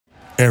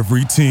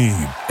Every team,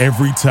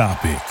 every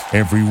topic,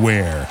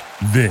 everywhere.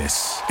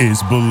 This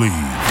is Believe.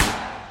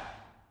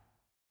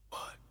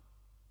 1,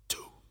 2,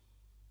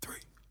 3.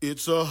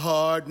 It's a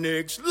Hard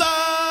Knicks Live.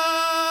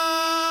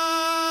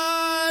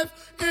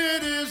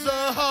 It is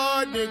a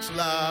Hard Knicks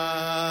Live.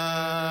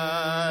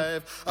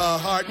 A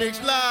Hard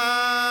Knicks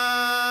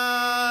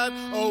Live.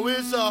 Oh,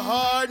 it's a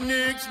Hard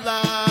Knicks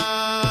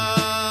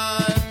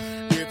Live.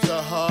 It's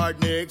a Hard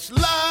Knicks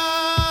Live.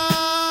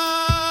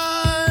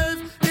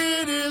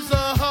 It is a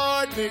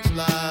Hard Knicks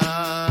Live.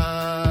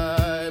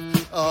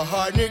 A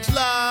Hard Knicks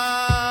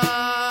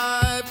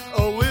Live.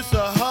 Oh, it's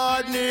a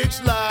Hard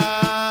Knicks Live.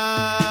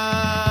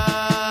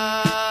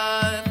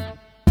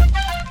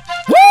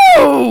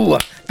 Woo!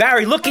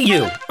 Barry, look at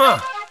you.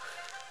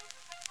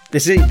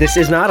 This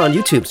is not on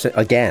YouTube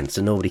again,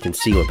 so nobody can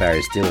see what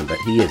Barry's doing, but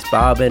he is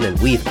bobbing and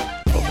weaving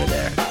over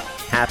there.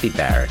 Happy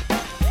Barry.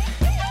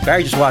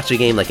 Barry just watched the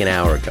game like an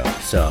hour ago,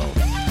 so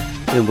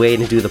been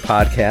waiting to do the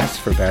podcast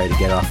for Barry to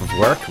get off of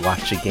work,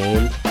 watch the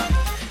game.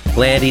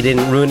 Glad he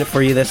didn't ruin it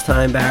for you this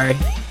time, Barry.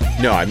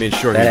 No, I made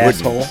sure That he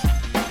asshole. wouldn't.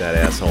 That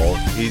asshole.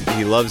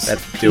 He loves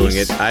That doing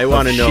piece it. I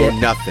want to of know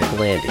shit, nothing.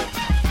 Blandy.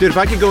 Dude, if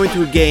I could go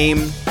into a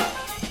game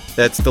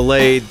that's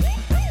delayed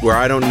where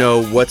I don't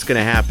know what's going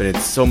to happen,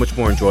 it's so much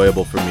more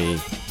enjoyable for me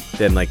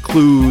than like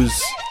clues,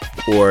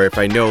 or if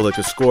I know like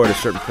a score at a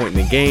certain point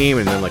in the game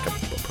and then like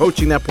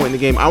approaching that point in the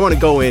game. I want to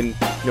go in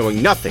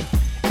knowing nothing.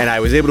 And I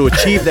was able to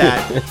achieve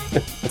that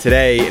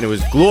today, and it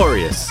was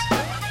glorious.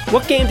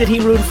 What game did he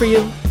ruin for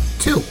you?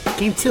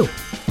 Game 2.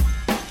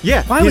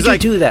 Yeah. Why would you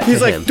do that He's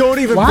to like, him? don't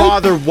even Why?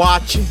 bother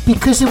watching.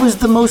 Because it was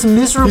the most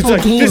miserable He's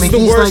like, game, this is and the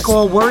he's worst, like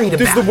all worried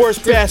This about is the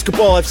worst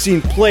basketball I've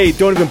seen played.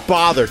 Don't even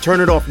bother.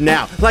 Turn it off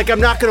now. Like,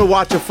 I'm not going to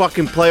watch a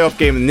fucking playoff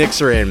game the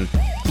Knicks are in,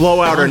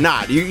 blowout or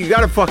not. You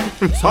got to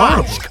fucking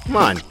watch. Come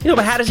on. You know,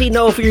 but how does he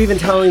know if you're even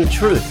telling the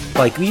truth?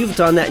 Like, you've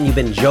done that and you've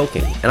been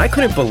joking. And I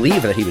couldn't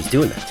believe that he was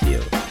doing that to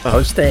you. I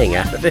was staying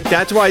out of it.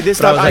 That's why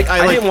this But time I was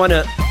like, I didn't want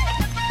to...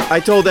 I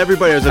told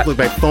everybody, I was like, look,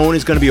 my phone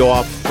is going to be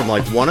off from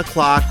like 1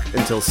 o'clock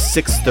until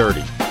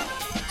 6:30.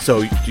 So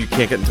you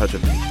can't get in touch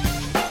with me.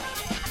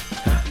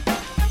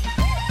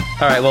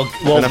 All right, well,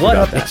 Enough what about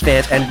up, that. Knicks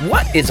fans? And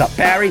what is up,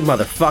 Barry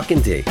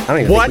motherfucking D? I don't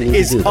even What think we need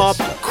is to do up,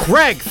 this.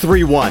 Craig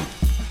 3-1?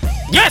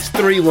 Yes,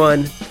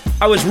 3-1.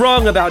 I was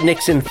wrong about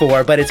Knicks in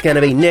 4, but it's going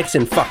to be Knicks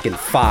in fucking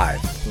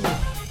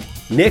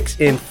 5. Knicks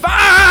in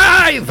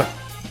 5!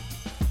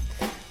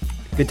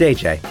 Good day,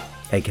 Jay.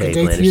 A.K.A.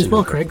 Good day to you as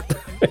well, Craig.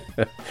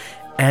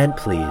 And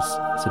please,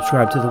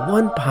 subscribe to the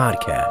one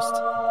podcast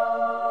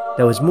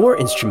that was more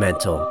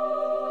instrumental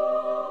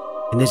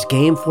in this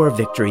Game 4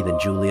 victory than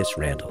Julius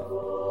Randle.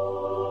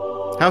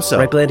 How so?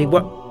 Right, Blandy?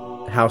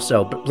 How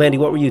so? Blandy,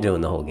 what were you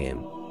doing the whole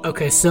game?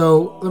 Okay,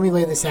 so let me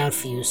lay this out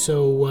for you.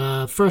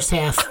 So first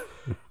half,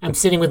 I'm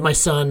sitting with my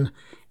son,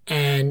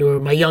 or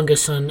my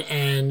youngest son,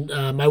 and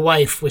my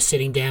wife was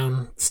sitting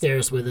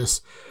downstairs with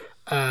us.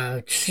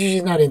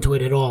 She's not into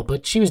it at all,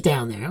 but she was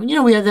down there. You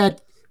know, we had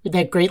that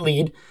great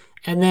lead,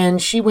 and then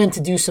she went to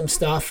do some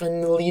stuff,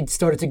 and the lead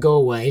started to go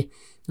away,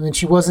 and then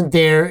she wasn't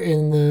there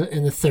in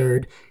the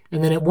third.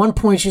 And then at one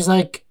point, she's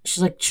like,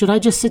 should I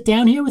just sit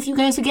down here with you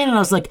guys again? And I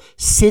was like,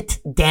 sit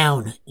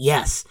down,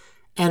 yes.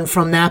 And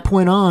from that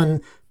point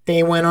on,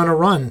 they went on a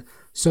run.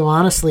 So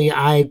honestly,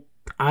 I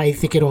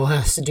think it all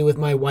has to do with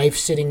my wife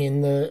sitting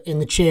in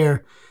the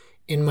chair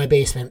in my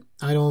basement.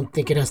 I don't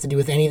think it has to do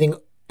with anything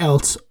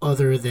else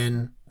other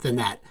than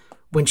that.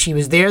 When she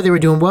was there, they were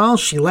doing well.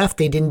 She left,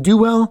 they didn't do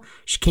well.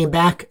 She came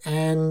back,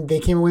 and they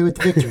came away with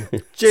the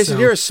victory.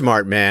 Jason, you're a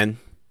smart man,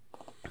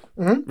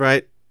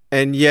 right?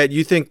 And yet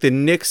you think the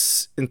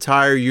Knicks'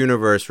 entire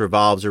universe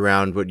revolves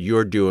around what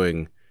you're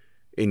doing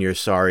in your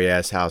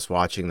sorry-ass house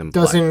watching them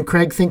play. Doesn't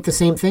Craig think the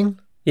same thing?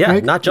 Yeah,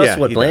 Craig? not just Yeah,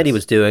 what he Blandy does.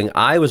 was doing.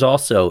 I was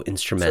also So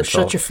instrumental.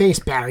 shut your face,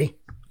 Barry.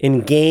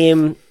 In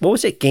game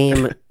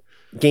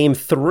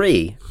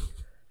 3,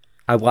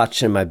 I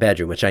watched in my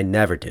bedroom, which I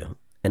never do.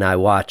 And I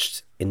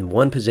watched in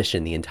one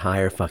position the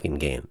entire fucking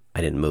game. I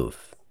didn't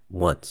move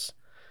once.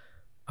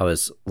 I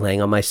was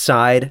laying on my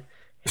side,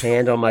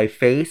 hand on my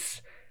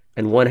face,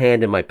 and one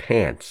hand in my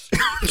pants.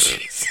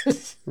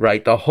 Jesus.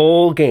 Right, the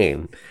whole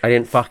game. I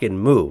didn't fucking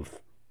move.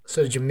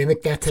 So did you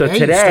mimic that So today? You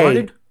today,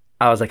 started?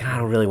 I was like, I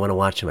don't really want to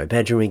watch in my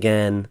bedroom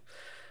again,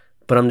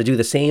 but I'm going to do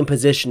the same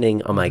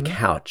positioning on my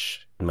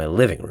couch in my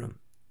living room.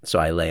 So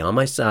I lay on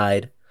my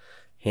side,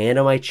 hand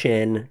on my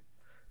chin,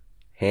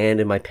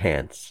 hand in my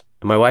pants.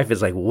 And my wife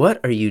is like, what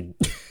are you...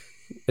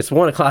 It's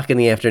 1 o'clock in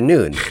the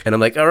afternoon. And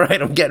I'm like, all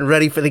right, I'm getting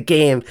ready for the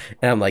game.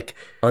 And I'm like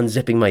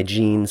unzipping my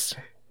jeans.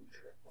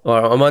 Or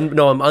I'm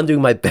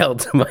undoing my belt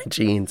to my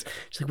jeans.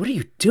 She's like, what are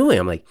you doing?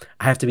 I'm like,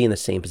 I have to be in the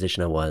same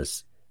position I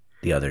was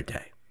the other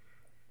day.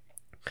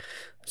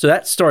 So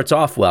that starts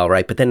off well,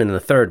 right? But then in the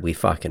third, we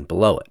fucking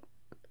blow it.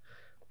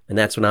 And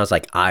that's when I was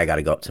like, I got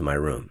to go up to my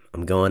room.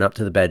 I'm going up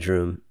to the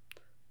bedroom.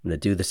 I'm going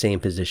to do the same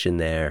position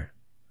there.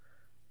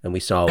 And we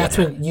saw That's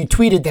what when you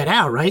tweeted that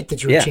out, right?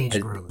 That you were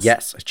changing rooms.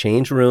 Yes, I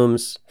changed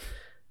rooms.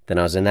 Then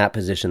I was in that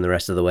position the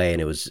rest of the way,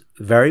 and it was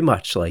very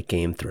much like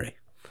Game 3.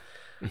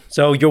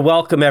 So you're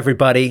welcome,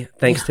 everybody.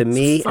 Thanks to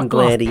me and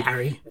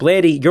Blandy.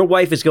 Blandy, your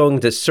wife is going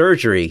to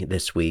surgery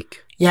this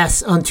week.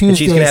 Yes, on Tuesday. And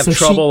she's going to have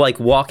trouble like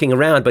walking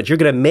around, but you're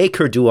going to make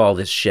her do all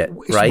this shit,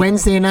 right?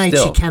 Wednesday night,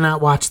 she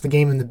cannot watch the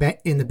game in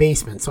the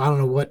basement. So I don't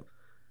know what.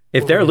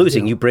 If they're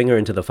losing, you bring her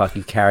into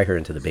you carry her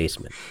into the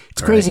basement.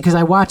 It's crazy because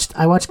I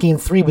watched Game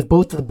 3 with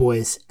both of the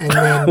boys, and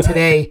then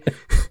today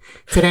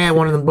I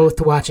wanted them both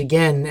to watch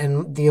again,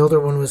 and the older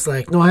one was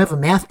like, "No, I have a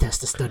math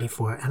test to study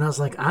for," and I was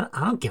like, "I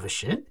don't give a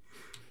shit."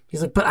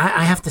 He's like, "But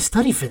I have to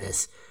study for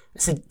this." I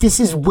said,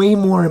 "This is way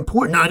more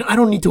important. I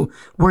don't need to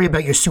worry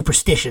about your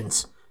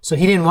superstitions." So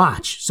he didn't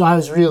watch. So I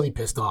was really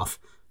pissed off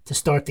to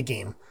start the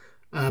game,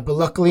 but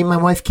luckily my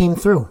wife came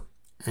through,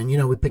 and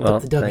we picked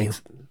up the W.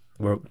 Thanks.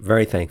 We're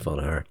very thankful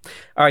to her.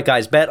 All right,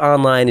 guys, Bet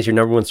Online is your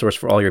number one source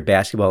for all your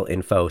basketball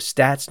info,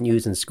 stats,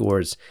 news, and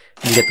scores.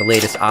 You can get the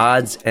latest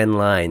odds and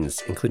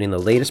lines, including the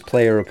latest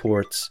player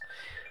reports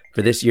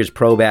for this year's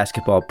pro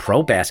basketball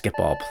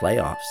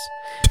playoffs.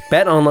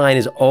 Bet Online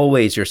is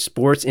always your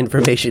sports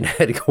information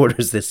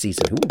headquarters this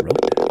season. Who wrote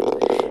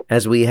that?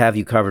 As we have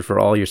you covered for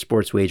all your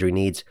sports wagering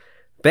needs,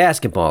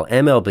 basketball,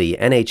 MLB,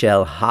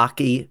 NHL,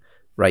 hockey,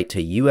 right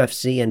to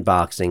UFC and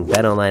boxing.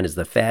 BetOnline is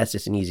the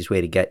fastest and easiest way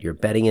to get your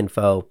betting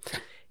info,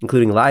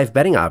 including live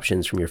betting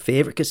options from your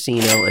favorite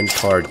casino and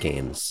card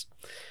games.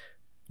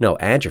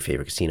 And your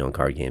favorite casino and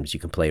card games you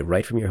can play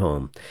right from your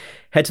home.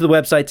 Head to the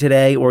website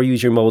today or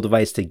use your mobile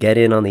device to get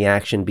in on the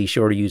action. Be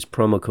sure to use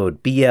promo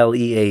code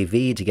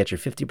BLEAV to get your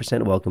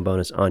 50% welcome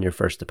bonus on your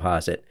first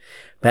deposit.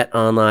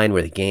 BetOnline,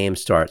 where the game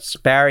starts.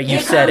 Barry, you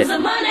said it. Here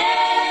comes the money.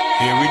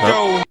 Here we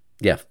go.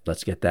 Yeah,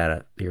 let's get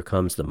that. Here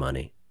comes the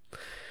money.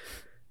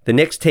 The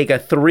Knicks take a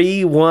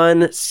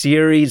 3-1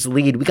 series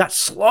lead. We got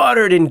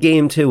slaughtered in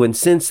Game 2, and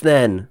since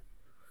then,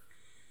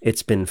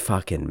 it's been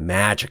fucking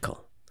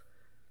magical.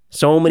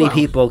 So many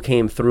people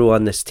came through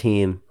on this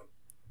team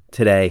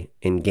today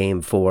in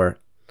Game 4.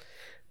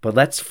 But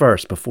let's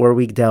first, before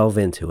we delve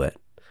into it,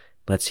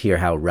 let's hear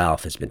how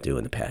Ralph has been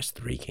doing the past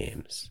 3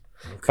 games.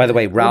 Okay. By the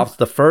way, Ralph,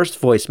 the first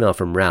voicemail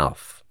from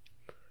Ralph,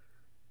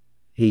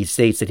 he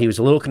states that he was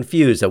a little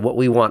confused at what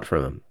we want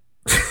from him.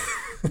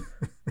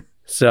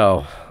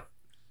 So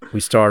we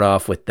start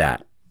off with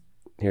that.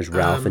 Here's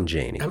Ralph and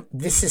Janie.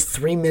 This is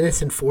 3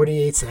 minutes and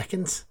 48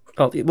 seconds.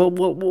 Oh,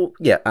 well,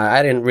 yeah,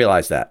 I didn't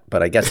realize that,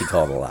 but I guess he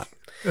called a lot.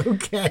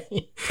 Okay,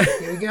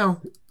 here we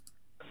go.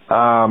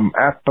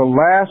 At the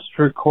last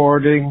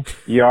recording,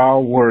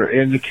 y'all were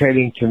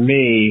indicating to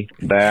me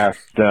that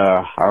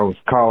I was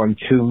calling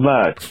too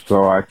much,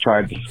 so I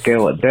tried to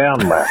scale it down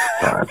last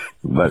time.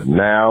 But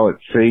now it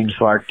seems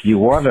like you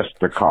want us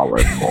to call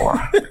in more.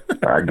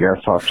 I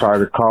guess I'll try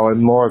to call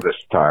in more this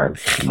time,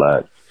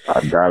 but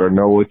I gotta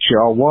know what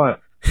y'all want.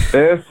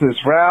 This is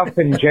Ralph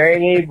and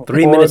Janie.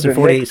 3 minutes and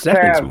 48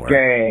 seconds more.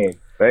 Game.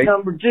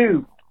 Number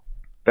 2.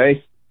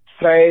 They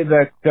say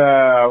that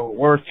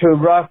we're too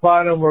rough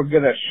on them. We're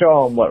going to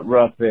show them what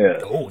rough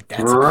is. Oh,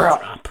 that's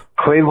rough.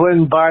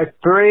 Cleveland by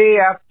 3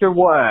 after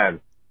 1.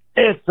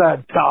 It's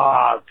a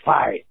dog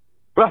fight.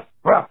 Rough,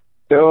 rough.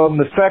 So in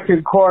the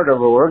second quarter,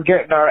 we're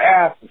getting our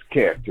asses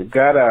kicked. We've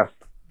got to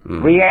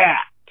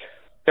react.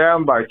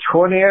 Down by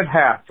 20 at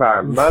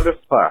halftime.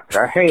 Motherfucker.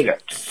 I hate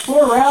it.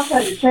 Poor Ralph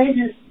had to change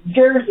his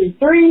jersey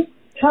 3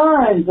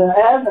 times and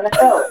hasn't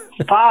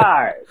helped.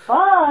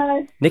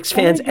 5. Knicks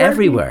fans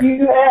everywhere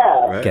you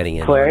have? getting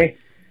in. Play.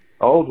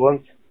 Old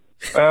ones.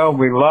 Well,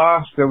 we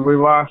lost and we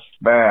lost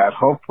bad.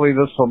 Hopefully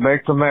this will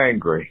make them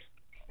angry.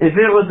 If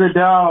it was a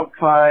dog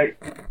fight,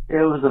 it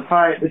was a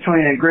fight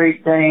between a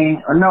Great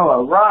Dane, a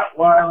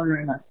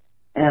Rottweiler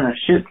and a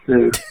Shih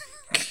Tzu.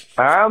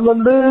 I'm a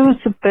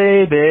loser,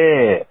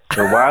 baby,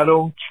 so why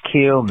don't you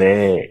kill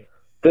me?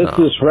 This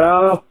is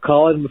Ralph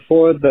calling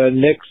before the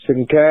Knicks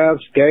and Cavs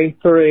Game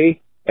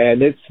 3,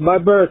 and it's my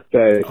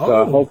birthday,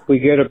 so I hope we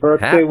get a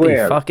birthday win.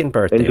 Happy fucking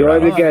birthday, Enjoy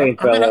Ralph. the game,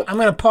 fellas. I'm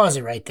gonna pause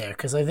it right there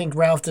because I think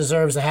Ralph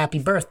deserves a happy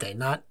birthday,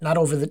 not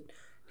over the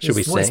Should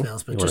we sing?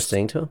 voicemails, but You want to just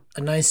sing to him?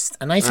 a nice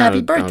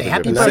happy birthday.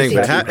 Happy Sing, birthday.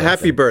 but to you.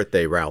 happy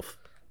birthday, Ralph.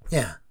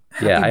 Yeah.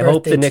 Yeah, I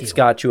hope the Knicks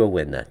got you a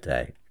win that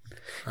day.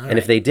 And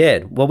if they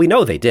did, well, we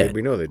know they did.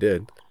 We know they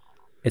did.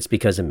 It's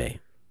because of me.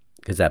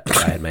 Because I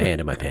had my hand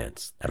in my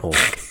pants that whole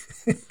week.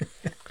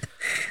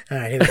 All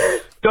right, here we go.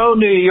 Go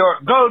New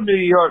York, go New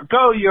York,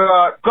 go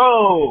York,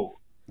 go!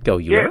 Go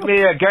Europe. Get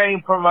me a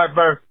game for my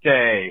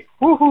birthday.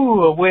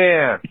 Woohoo, a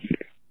win.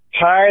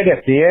 Tied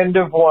at the end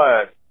of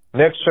 1.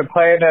 Knicks are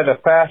playing at a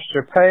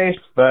faster pace,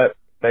 but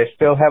they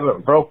still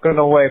haven't broken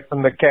away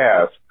from the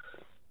Cavs.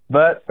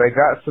 But they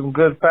got some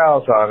good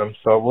fouls on them,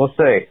 so we'll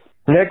see.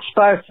 Knicks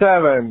by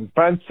 7.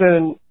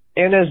 Brunson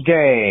in his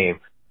game.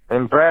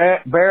 And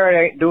Barrett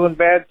ain't doing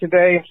bad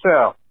today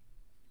himself.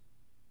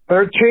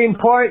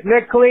 13-point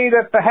Knicks lead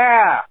at the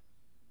half.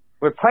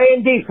 We're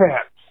playing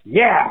defense.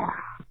 Yeah.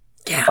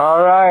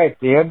 All right,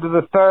 the end of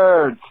the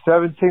third.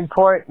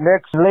 17-point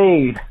Knicks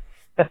lead.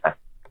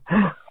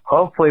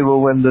 Hopefully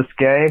we'll win this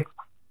game.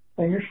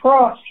 Fingers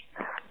crossed.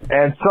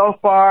 And so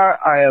far,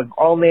 I have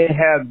only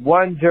had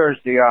one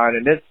jersey on,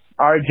 and it's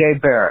R.J.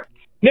 Barrett.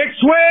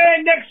 Knicks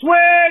win! Knicks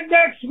win!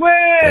 Knicks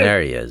win!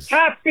 There he is.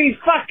 Happy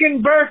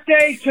fucking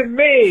birthday to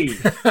me!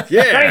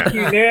 Yeah. Thank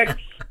you,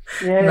 Knicks.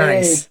 Yay.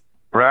 Nice.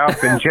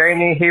 Ralph and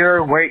Janie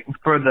here, waiting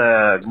for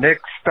the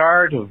Knicks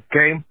start of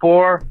Game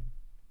 4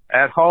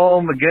 at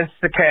home against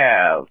the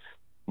Cavs.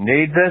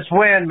 Need this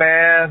win,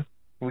 man.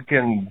 We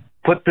can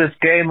put this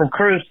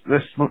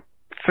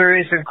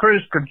series in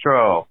cruise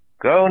control.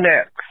 Go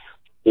Knicks.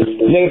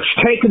 Knicks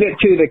taking it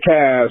to the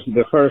Cavs in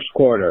the first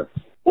quarter.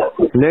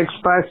 Knicks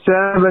by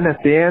 7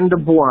 at the end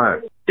of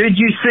 1. Did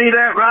you see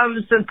that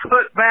Robinson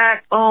put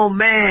back? Oh,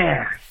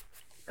 man.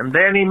 And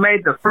then he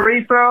made the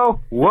free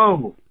throw?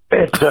 Whoa.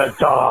 It's a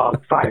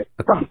dog fight.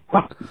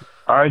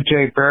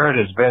 RJ Barrett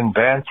has been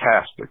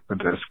fantastic for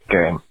this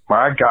game.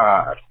 My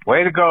God.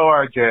 Way to go,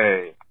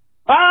 RJ.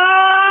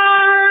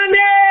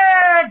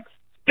 Knicks!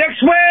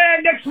 Knicks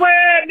win! Knicks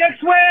win!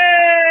 Knicks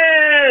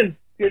win!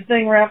 Good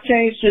thing Ralph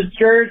changed his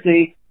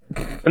jersey.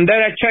 And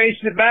then I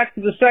changed it back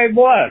to the same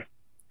one.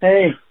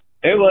 Hey.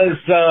 It was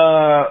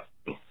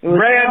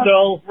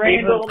Randall.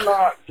 Randall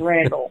Knox.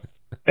 Randall.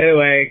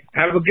 Anyway,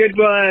 have a good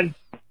one.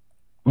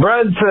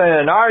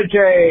 Brunson,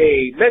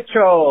 RJ,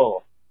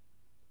 Mitchell.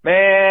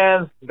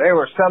 Man, they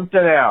were something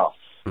else.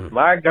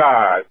 My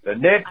God, the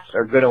Knicks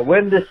are going to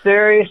win this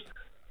series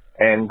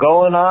and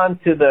going on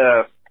to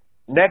the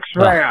next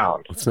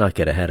round. Let's not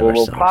get ahead of We'll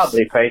ourselves.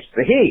 probably face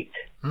the Heat.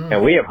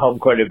 And we have home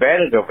court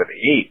advantage over the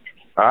Heat.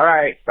 All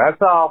right,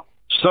 that's all.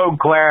 So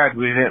glad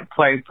we didn't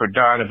play for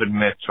Donovan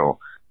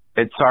Mitchell.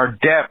 It's our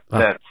depth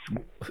that's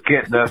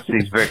getting us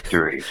these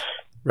victories.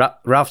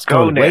 Ralph's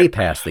Go going way Knicks.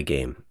 past the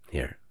game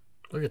here.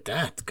 Look at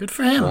that. Good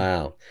for him.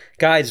 Wow.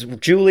 Guys,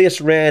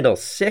 Julius Randle,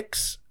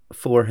 6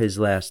 for his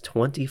last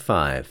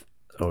 25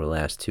 over the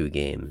last 2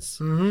 games.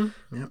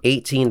 Mm-hmm. Yep.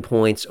 18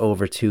 points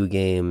over 2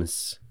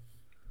 games.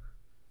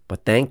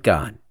 But thank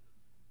God,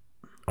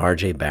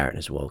 RJ Barrett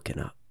has woken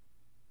up.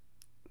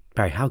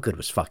 Barry, how good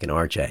was fucking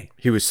RJ?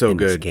 He was so in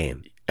this good.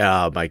 Game?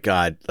 Oh, my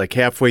God. Like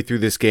halfway through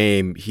this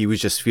game, he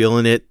was just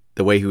feeling it,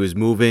 the way he was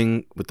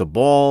moving with the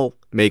ball,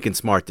 making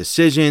smart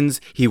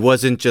decisions. He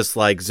wasn't just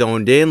like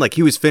zoned in. Like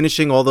he was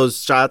finishing all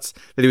those shots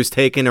that he was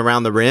taking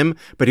around the rim,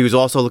 but he was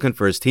also looking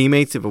for his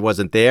teammates if it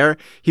wasn't there.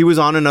 He was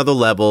on another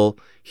level.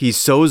 He's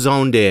so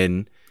zoned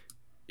in.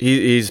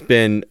 He's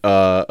been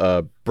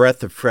a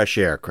breath of fresh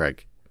air,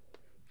 Craig.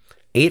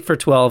 8 for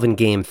 12 in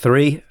game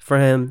 3 for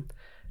him.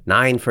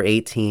 9 for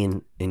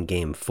 18 in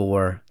game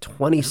 4.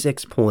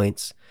 26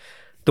 points.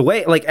 The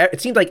way, like,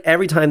 it seemed like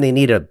every time they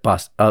need a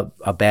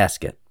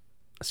basket.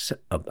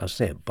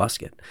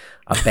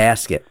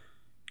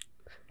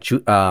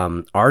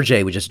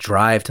 RJ would just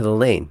drive to the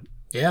lane,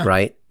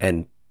 right,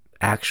 and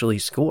actually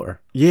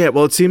score. Yeah,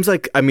 well, it seems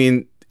like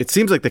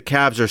the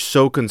Cavs are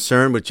so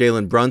concerned with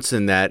Jalen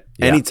Brunson that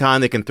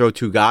anytime they can throw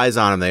 2 guys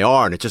on him, they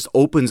are, and it just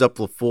opens up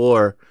the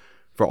floor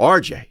for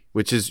RJ,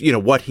 which is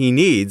what he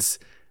needs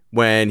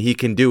when he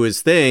can do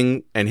his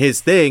thing, and his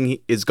thing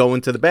is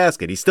going to the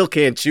basket. He still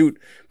can't shoot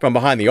from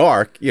behind the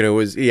arc. He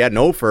had an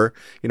 0 for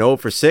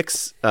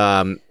 6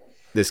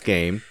 this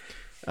game.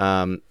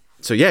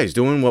 So yeah, he's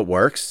doing what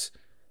works.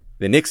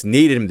 The Knicks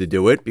needed him to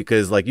do it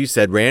because, like you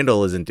said,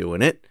 Randall isn't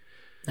doing it.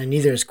 And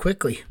neither is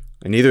Quickly.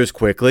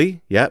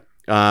 Yep.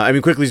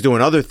 Quickly's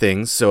doing other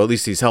things, so at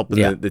least he's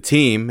helping the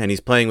team, and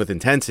he's playing with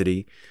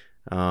intensity.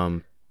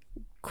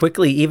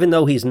 Quickly, even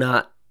though he's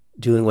not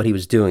doing what he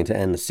was doing to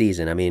end the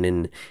season. I mean,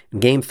 in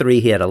game 3,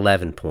 he had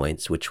 11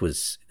 points, which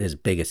was his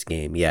biggest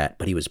game yet,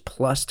 but he was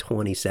plus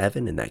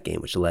 27 in that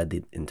game, which led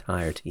the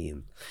entire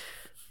team.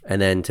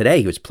 And then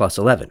today he was plus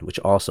 11, which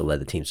also led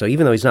the team. So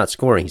even though he's not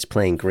scoring, he's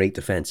playing great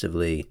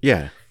defensively.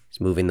 Yeah.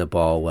 He's moving the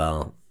ball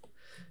well.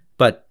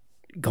 But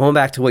going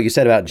back to what you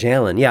said about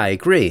Jalen, yeah, I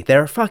agree.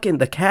 They're fucking,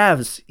 the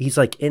Cavs, he's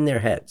like in their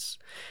heads.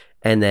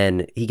 And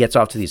then he gets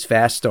off to these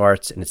fast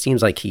starts, and it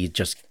seems like he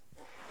just,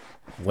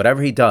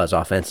 whatever he does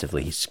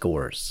offensively, he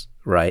scores,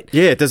 right?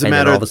 Yeah, it doesn't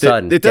matter. All of a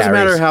sudden, it doesn't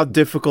matter how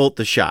difficult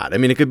the shot. I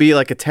mean, it could be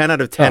like a 10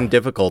 out of 10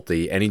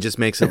 difficulty, and he just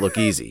makes it look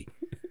easy.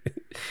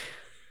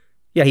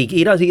 Yeah,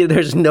 he does.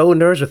 There's no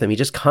nerves with him. He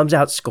just comes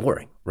out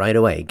scoring right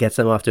away. He gets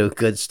them off to a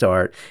good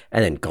start,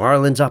 and then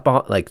Garland's up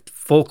on, like,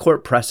 full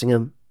court pressing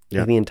him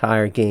the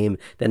entire game.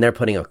 Then they're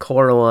putting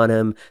Okoro on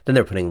him. Then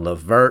they're putting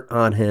LeVert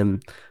on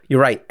him.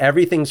 You're right.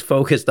 Everything's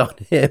focused on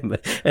him.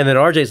 And then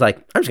RJ's like,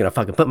 I'm just gonna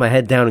fucking put my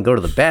head down and go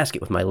to the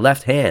basket with my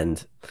left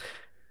hand.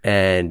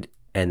 And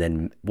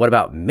then what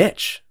about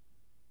Mitch?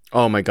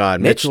 Oh my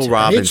God, Mitchell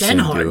Robinson, Mitch and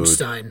dude.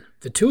 Hartenstein,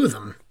 the two of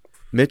them.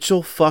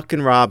 Mitchell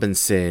fucking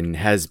Robinson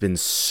has been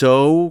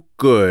so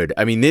good.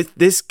 I mean,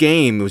 this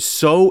game was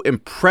so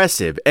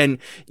impressive. And,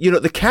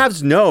 the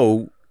Cavs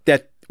know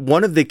that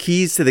one of the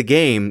keys to the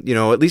game,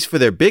 at least for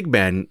their big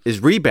men, is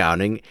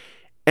rebounding.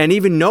 And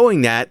even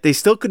knowing that, they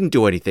still couldn't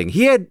do anything.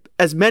 He had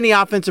as many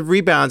offensive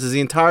rebounds as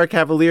the entire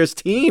Cavaliers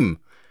team.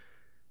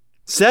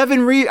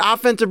 7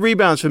 offensive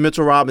rebounds for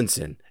Mitchell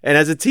Robinson. And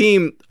as a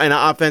team, and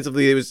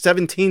offensively, it was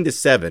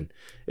 17-7.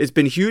 It's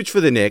been huge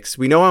for the Knicks.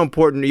 We know how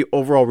important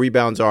overall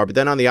rebounds are, but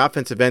then on the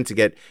offensive end to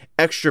get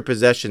extra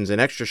possessions and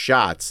extra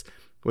shots,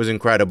 was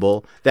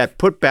incredible. That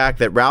putback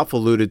that Ralph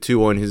alluded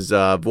to on his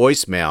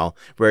voicemail,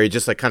 where he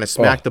just like kind of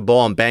smacked the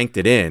ball and banked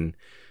it in.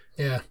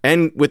 Yeah.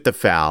 And with the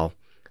foul,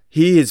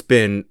 he has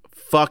been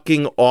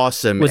fucking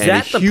awesome Was and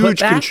that a the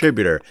huge putback?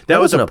 contributor. That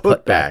was a wasn't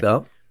putback.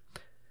 though.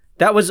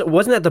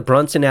 Wasn't that the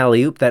Brunson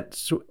alley-oop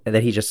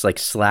that he just like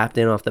slapped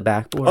in off the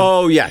backboard?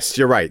 Oh yes,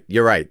 you're right.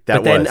 That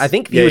but then was. I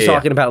think he was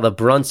talking about the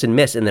Brunson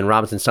miss, and then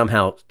Robinson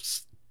somehow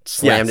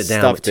slammed it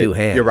down with two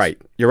hands. You're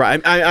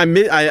right. I'm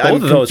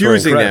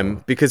confusing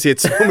them because he had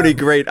so many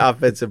great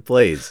offensive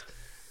plays.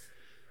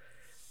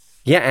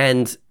 Yeah,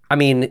 and I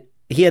mean,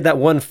 he had that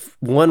one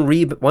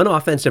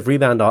offensive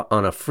rebound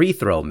on a free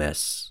throw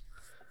miss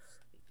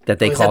that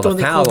they called a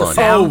foul on.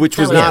 Oh, which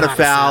was not a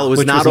foul. It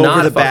was not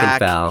over the back.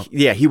 Foul.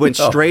 Yeah, he went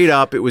straight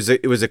up. It was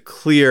a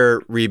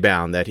clear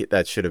rebound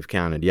that should have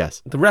counted.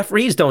 Yes. The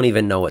referees don't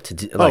even know what to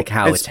do.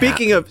 How it's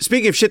speaking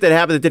of shit that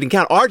happened that didn't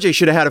count, RJ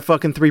should have had a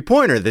fucking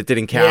 3-pointer that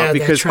didn't count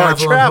because Hart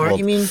traveled.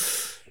 You mean?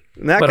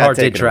 But Hart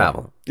did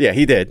travel. Yeah,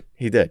 he did.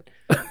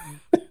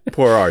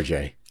 Poor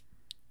RJ.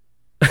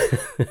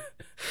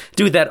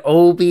 Dude, that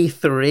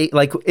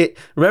OB3,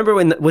 remember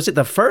was it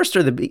the first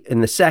or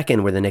in the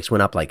second where the Knicks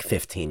went up like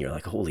 15? You're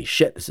like, holy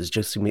shit, this is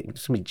just gonna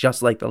be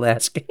just like the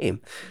last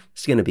game.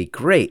 It's gonna be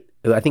great.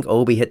 I think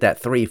Obi hit that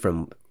 3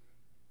 from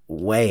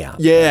way out.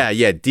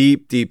 Yeah,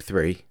 deep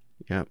 3.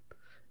 Yeah.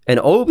 And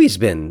Obi's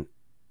been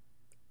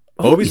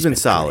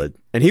solid.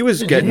 And he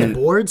was getting the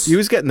boards. He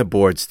was getting the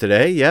boards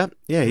today. Yeah,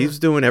 he was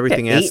doing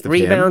everything asked of him.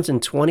 8 rebounds in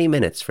 20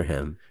 minutes for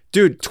him.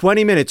 Dude,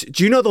 20 minutes.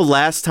 Do you know the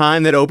last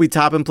time that Obi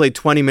Toppin played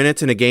 20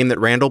 minutes in a game that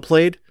Randall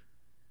played?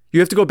 You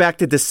have to go back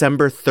to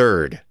December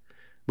 3rd,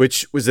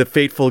 which was a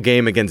fateful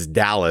game against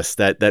Dallas,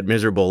 that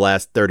miserable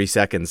last 30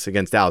 seconds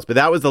against Dallas. But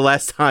that was the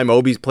last time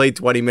Obi's played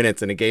 20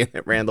 minutes in a game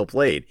that Randall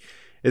played.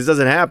 This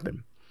doesn't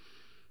happen.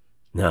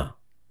 No.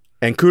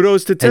 And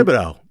kudos to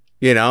Thibodeau,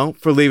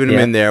 for leaving him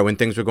in there when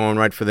things were going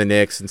right for the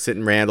Knicks and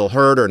sitting Randall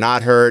hurt or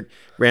not hurt.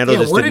 Randall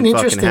just didn't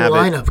fucking have it. What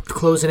an interesting lineup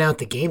closing out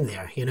the game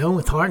there,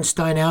 with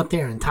Hartenstein out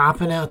there and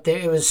Toppin out there.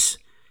 It was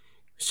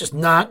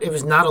not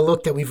a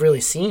look that we've really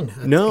seen.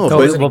 No,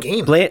 but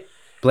game.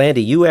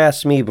 Blandy, you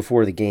asked me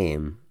before the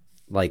game,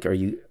 are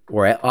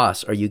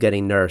you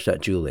getting nervous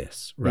at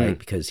Julius, right?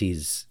 Because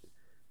he's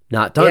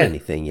not done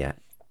anything yet.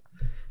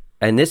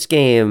 And this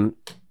game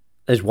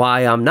is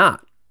why I'm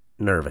not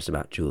nervous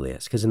about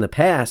Julius, because in the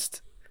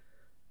past,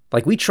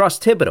 we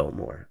trust Thibodeau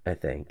more, I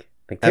think.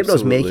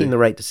 Thibodeau's making the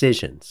right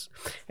decisions,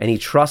 and he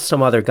trusts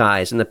some other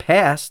guys. In the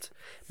past,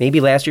 maybe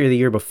last year or the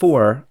year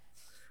before,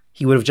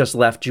 he would have just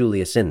left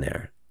Julius in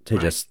there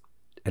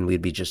and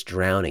we'd be just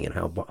drowning in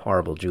how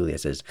horrible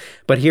Julius is.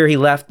 But here he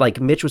left,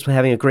 Mitch was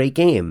having a great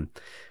game,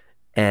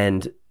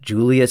 and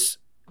Julius,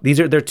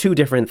 they're two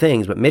different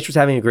things, but Mitch was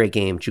having a great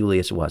game,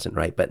 Julius wasn't,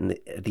 right? But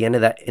at the end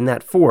of in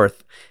that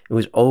fourth, it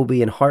was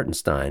Obi and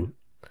Hartenstein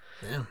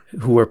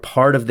who were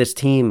part of this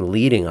team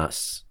leading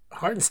us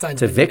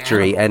to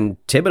victory, and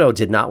Thibodeau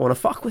did not want to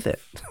fuck with it.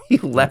 He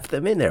left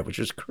them in there, which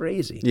was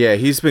crazy. Yeah,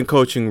 he's been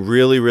coaching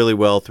really, really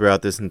well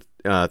throughout this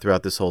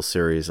whole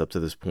series up to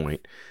this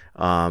point.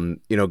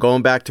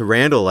 Going back to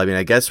Randall,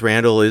 I guess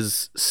Randall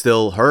is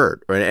still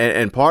hurt, right?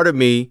 And part of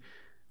me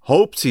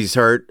hopes he's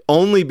hurt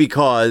only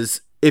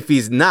because if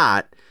he's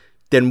not,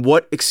 then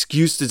what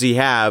excuse does he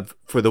have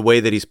for the way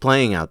that he's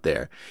playing out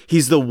there?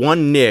 He's the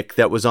one Knick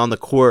that was on the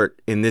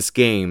court in this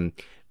game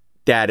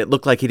that it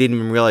looked like he didn't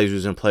even realize he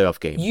was in a playoff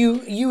game.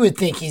 You would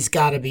think he's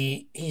got to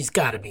be.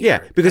 Yeah,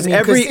 hurt. because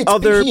every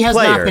other he has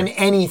player not been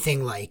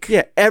anything like.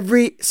 Yeah,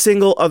 every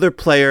single other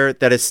player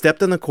that has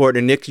stepped on the court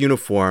in a Knicks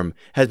uniform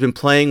has been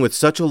playing with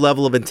such a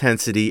level of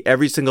intensity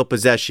every single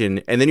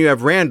possession, and then you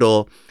have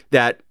Randall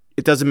that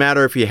it doesn't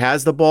matter if he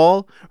has the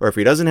ball or if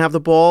he doesn't have the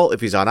ball, if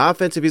he's on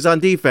offense, if he's on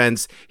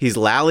defense, he's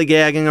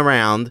lollygagging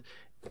around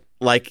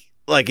like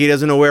he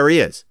doesn't know where he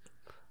is.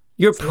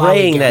 You're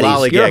praying that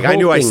he's hurt. I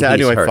knew I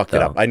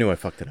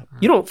fucked it up.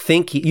 You don't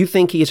think you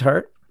think he's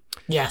hurt?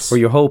 Yes. Or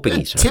you're hoping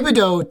he's hurt?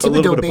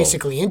 Thibodeau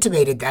basically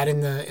intimated that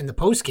in the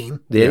post game.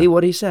 Did he?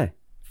 What did he say?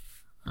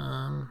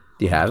 Do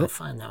you have it? I'll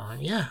find that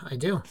one. Yeah, I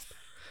do.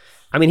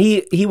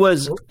 He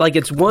was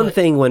it's one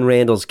thing when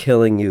Randall's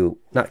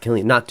not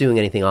doing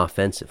anything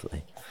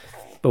offensively,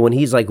 but when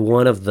he's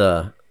one of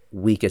the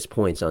weakest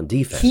points on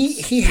defense,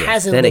 he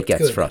hasn't. Then looked it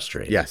gets good.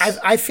 frustrating. Yes,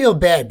 I feel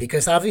bad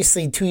because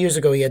obviously 2 years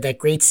ago he had that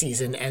great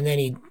season, and then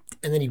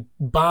he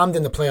bombed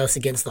in the playoffs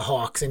against the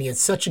Hawks, and he had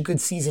such a good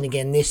season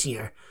again this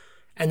year.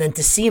 And then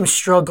to see him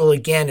struggle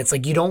again, it's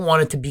you don't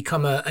want it to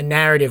become a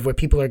narrative where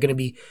people are going to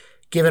be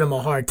giving him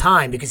a hard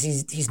time because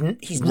he's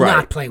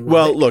not playing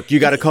well. Well, look, you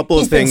got a couple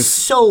of things. Been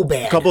so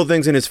bad. A couple of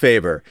things in his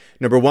favor.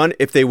 Number one,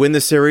 if they win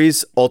the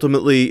series,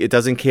 ultimately it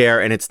doesn't care,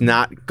 and it's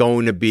not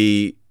going to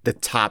be the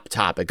top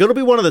topic. It'll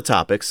be one of the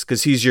topics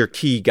because he's your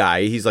key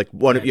guy. He's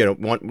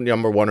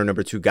number one or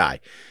number two guy.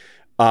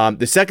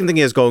 The second thing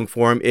he has going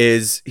for him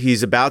is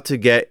he's about to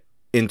get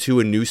into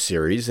a new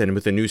series, and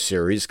with a new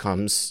series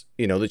comes,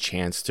 the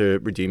chance to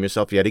redeem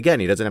yourself yet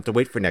again. He doesn't have to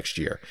wait for next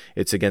year.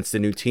 It's against a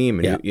new team,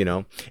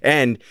 and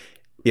and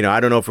I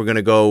don't know if we're going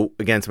to go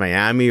against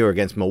Miami or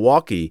against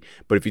Milwaukee,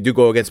 but if you do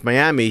go against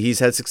Miami, he's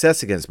had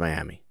success against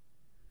Miami.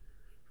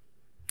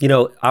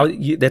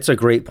 That's a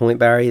great point,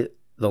 Barry.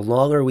 The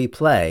longer we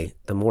play,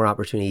 the more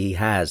opportunity he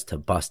has to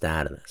bust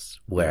out of this,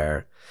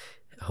 where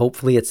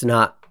hopefully it's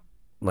not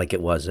like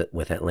it was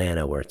with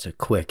Atlanta, where it's a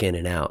quick in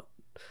and out.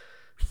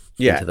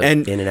 Yeah,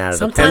 in and out of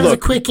sometimes a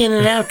quick in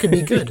and out could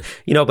be good.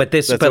 But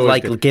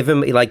give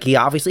him, he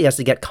obviously has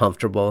to get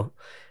comfortable.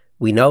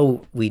 We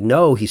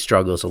know he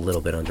struggles a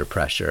little bit under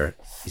pressure.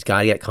 He's got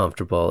to get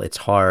comfortable. It's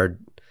hard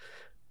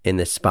in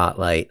this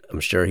spotlight. I'm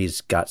sure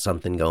he's got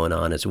something going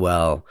on as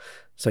well.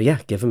 So yeah,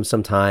 give him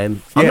some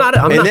time. I'm not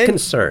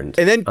concerned.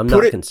 And then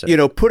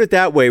put it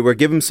that way, where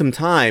give him some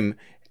time.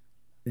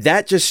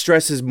 That just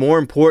stresses more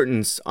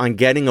importance on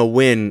getting a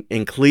win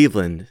in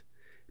Cleveland,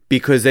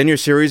 because then your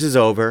series is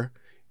over.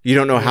 You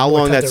don't know how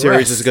long that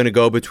series is going to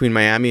go between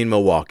Miami and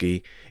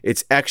Milwaukee.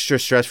 It's extra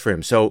stress for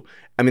him. So,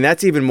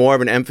 that's even more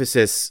of an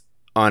emphasis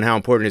on how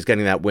important is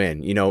getting that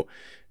win.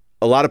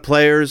 A lot of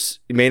players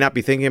may not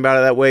be thinking about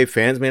it that way.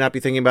 Fans may not be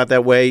thinking about it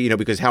that way,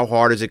 because how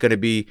hard is it going to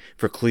be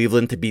for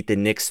Cleveland to beat the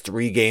Knicks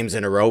 3 games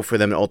in a row for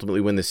them to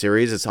ultimately win the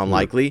series? It's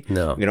unlikely.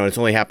 No. It's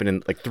only happened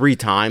in 3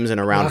 times in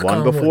a round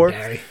one before.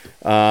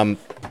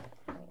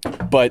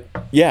 But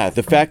yeah,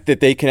 the fact that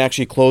they can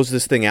actually close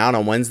this thing out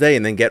on Wednesday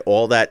and then get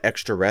all that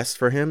extra rest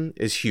for him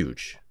is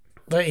huge.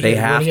 They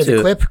have to.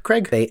 The clip,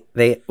 Craig?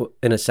 They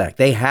in a sec.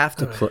 They have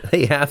to.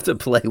 They have to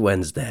play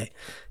Wednesday.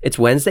 It's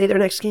Wednesday their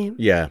next game.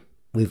 Yeah,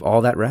 we've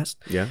all that rest.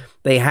 Yeah,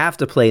 they have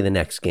to play the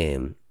next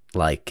game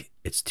like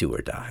it's do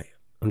or die.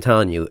 I'm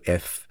telling you,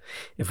 if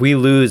we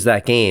lose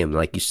that game,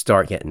 you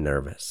start getting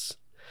nervous.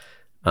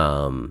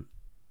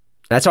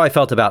 That's how I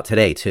felt about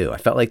today too. I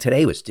felt like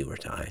today was do or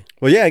die.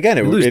 Well, yeah. Again,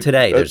 it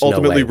today. There's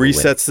ultimately no way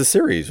resets the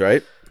series,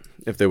 right?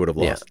 If they would have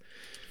lost.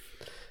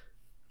 Yeah.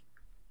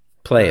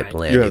 Play it,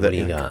 Blandy. What do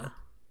you got?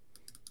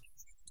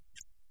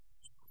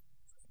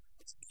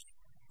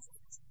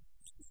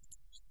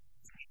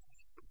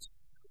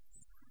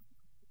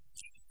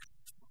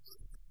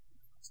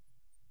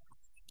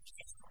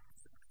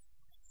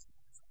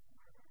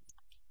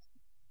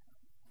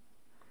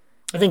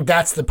 I think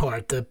that's the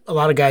part that a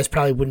lot of guys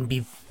probably wouldn't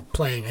be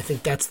playing. I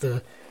think that's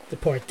the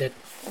part that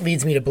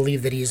leads me to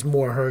believe that he's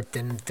more hurt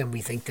than we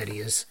think that he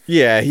is.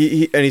 Yeah,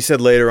 he said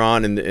later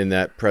on in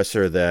that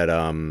presser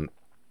that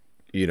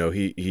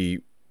he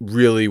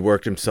really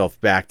worked himself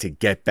back to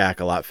get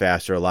back a lot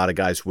faster. A lot of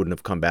guys wouldn't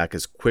have come back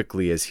as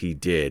quickly as he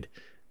did.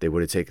 They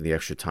would have taken the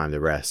extra time to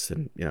rest,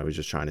 and he was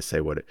just trying to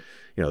say what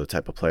the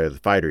type of player, the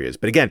fighter he is.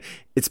 But again,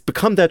 it's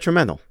become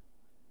detrimental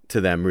to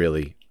them,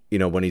 really.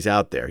 When he's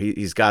out there,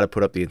 he's got to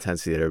put up the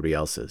intensity that everybody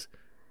else is.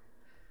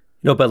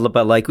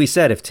 But like we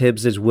said, if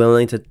Tibbs is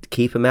willing to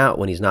keep him out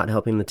when he's not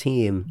helping the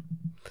team,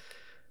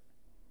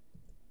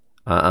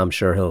 I'm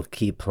sure he'll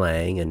keep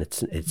playing, and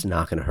it's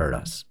not going to hurt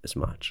us as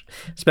much,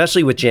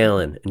 especially with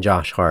Jalen and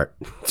Josh Hart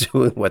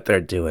doing what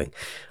they're doing.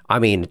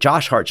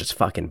 Josh Hart just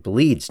fucking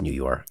bleeds New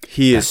York.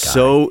 He is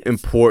so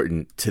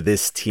important to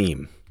this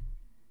team.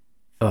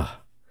 Ugh.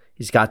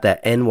 He's got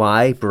that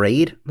NY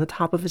braid on the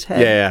top of his head.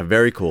 Yeah,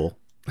 very cool.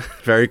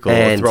 Very cool.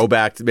 And a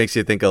throwback. It makes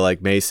you think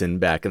of Mason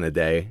back in the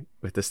day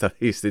with the stuff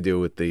he used to do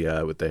with the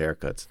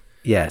haircuts.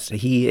 Yes,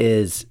 he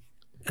is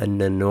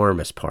an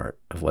enormous part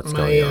of what's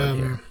going on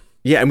here.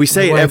 Yeah, and we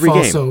say it every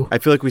game. I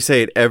feel like we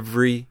say it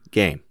every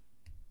game.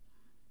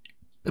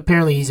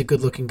 Apparently, he's a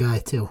good-looking guy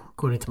too,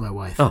 according to my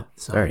wife. Oh,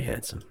 so very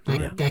handsome.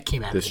 That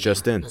came out. This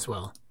just in as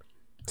well.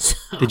 So.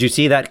 Did you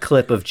see that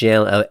clip of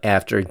Jalen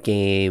after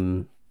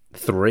Game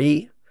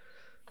 3?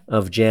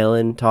 Of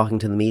Jalen talking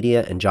to the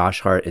media, and Josh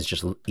Hart is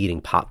just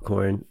eating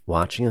popcorn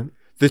watching him.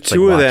 The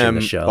two of them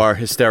are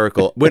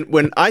hysterical.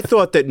 When I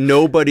thought that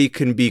nobody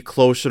can be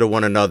closer to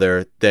one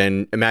another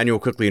than Emmanuel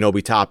Quickly and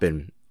Obi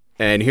Toppin,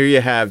 and here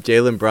you have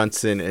Jalen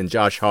Brunson and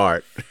Josh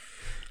Hart,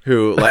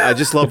 who I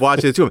just love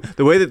watching the two of them.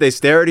 The way that they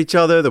stare at each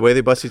other, the way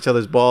they bust each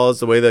other's balls,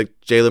 the way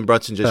that Jalen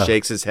Brunson just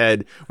shakes his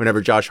head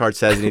whenever Josh Hart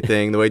says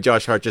anything, the way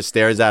Josh Hart just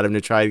stares at him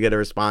to try to get a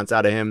response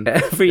out of him.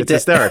 It's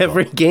hysterical.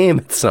 Every game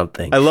it's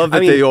something. I love that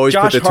they always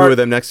put the two of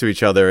them next to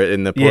each other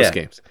in the post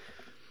games.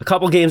 A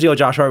couple games ago,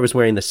 Josh Hart was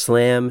wearing the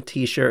Slam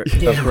T-shirt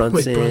of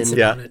Brunson.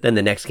 Yeah. Then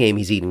the next game,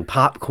 he's eating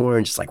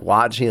popcorn, just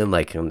watching him.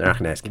 They're not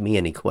going to ask me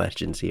any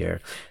questions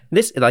here.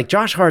 This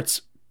Josh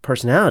Hart's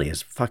personality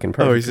is fucking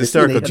perfect. Oh, he's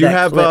hysterical. Do you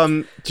have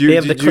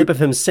the clip of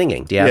him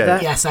singing? Do you have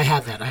that? Yes, I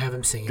have that. I have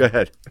him singing. Go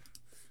ahead.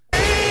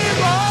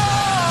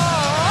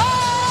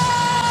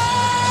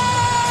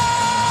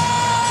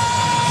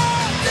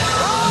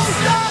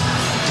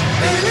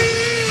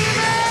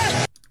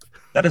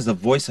 That is the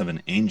voice of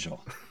an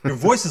angel. Your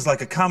voice is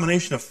like a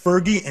combination of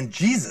Fergie and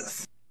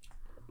Jesus.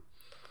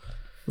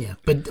 Yeah,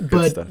 but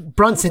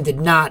Brunson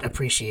did not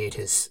appreciate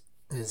his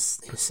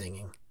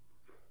singing.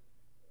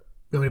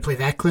 You want me to play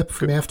that clip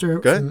from after?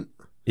 Go ahead.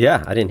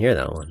 Yeah, I didn't hear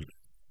that one.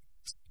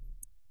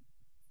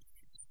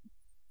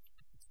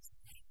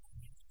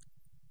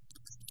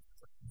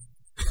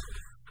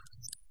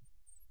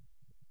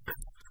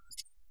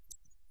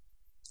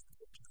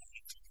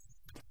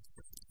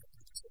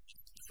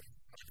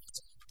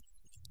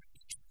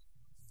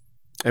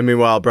 And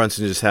meanwhile,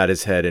 Brunson just had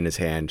his head in his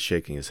hand,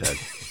 shaking his head.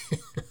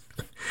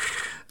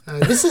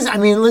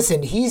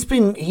 Listen, he's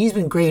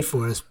been great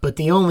for us, but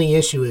the only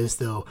issue is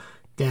though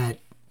that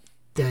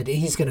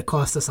he's going to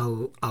cost us a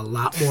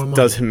lot more money.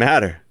 Doesn't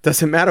matter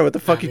what the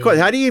fuck he costs.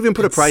 How do you even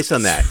put a price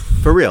on that?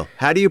 For real,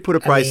 how do you put a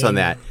price on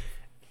that?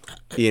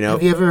 You know,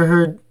 have you ever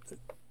heard?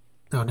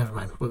 Oh, never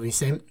mind. What were you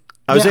saying?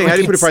 I was saying, how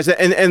do you put a price on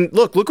that? And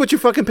look what you're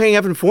fucking paying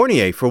Evan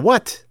Fournier for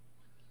what?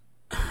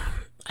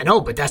 I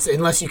know, but that's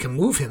unless you can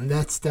move him.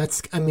 That's.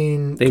 I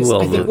mean, they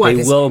will. They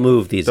will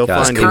move these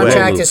guys. His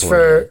contract is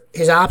for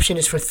his option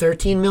is for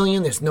 $13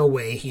 million. There's no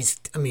way he's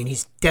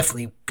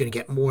definitely going to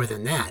get more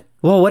than that.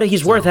 Well,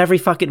 he's worth every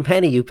fucking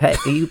penny you pay.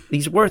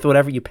 He's worth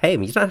whatever you pay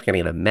him. He's not going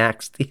to get a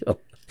max deal.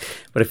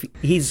 But if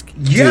he's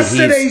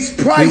Yesterday's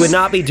price, we would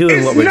not be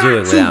doing what we're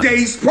doing without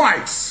today's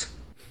price.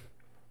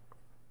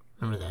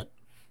 Remember that.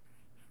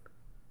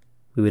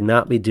 We would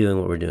not be doing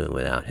what we're doing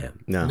without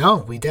him. No,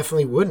 we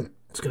definitely wouldn't.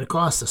 It's going to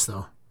cost us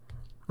though.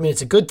 I mean,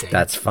 it's a good thing.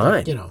 That's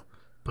fine.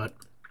 But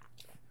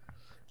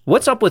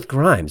what's up with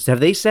Grimes?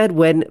 Have they said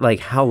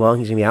how long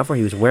he's going to be out for?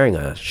 He was wearing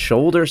a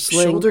shoulder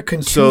sling. Shoulder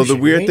contusion. So the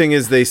weird thing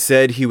is they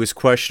said he was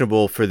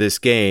questionable for this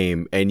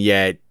game, and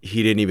yet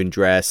he didn't even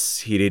dress.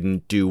 He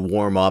didn't do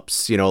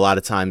warm-ups. A lot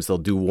of times they'll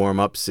do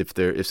warm-ups if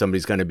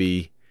somebody's going to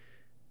be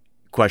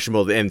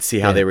questionable and see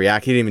how they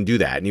react. He didn't even do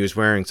that, and he was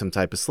wearing some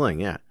type of sling,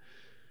 yeah.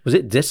 Was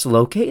it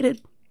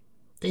dislocated?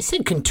 They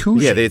said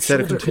contusion. Yeah, they had said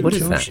a contusion. What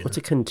is that? What's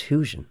a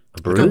contusion?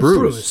 A bruise? Like a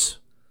bruise.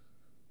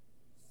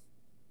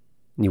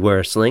 You wear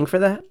a sling for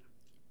that?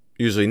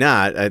 Usually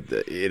not,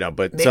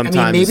 but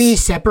sometimes. Maybe he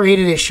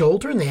separated his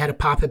shoulder and they had to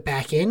pop it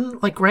back in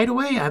right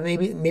away.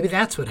 Maybe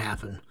that's what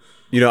happened.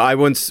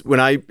 When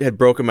I had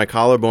broken my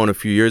collarbone a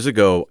few years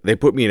ago, they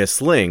put me in a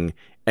sling,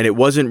 and it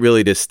wasn't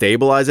really to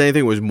stabilize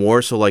anything. It was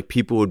more so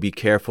people would be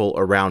careful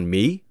around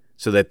me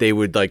so that they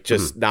would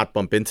just not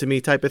bump into me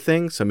type of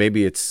thing. So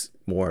maybe it's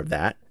more of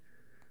that.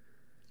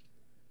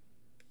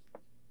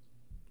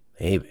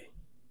 Maybe.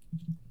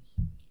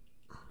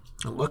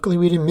 Luckily,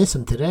 we didn't miss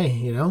him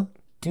today,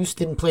 Deuce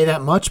didn't play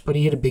that much, but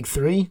he hit a big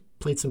three,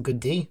 played some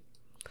good D.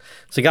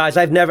 So, guys,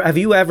 have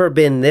you ever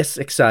been this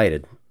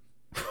excited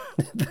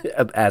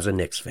as a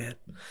Knicks fan?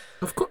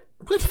 Of course.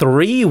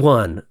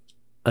 3-1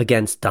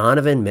 against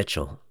Donovan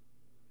Mitchell,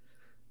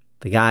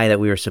 the guy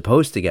that we were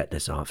supposed to get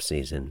this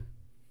offseason.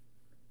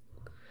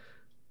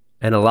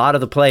 And a lot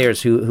of the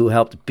players who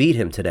helped beat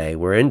him today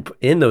were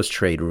in those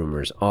trade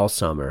rumors all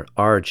summer.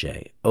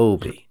 RJ,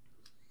 Obi.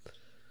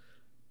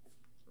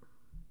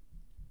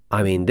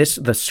 I mean,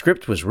 the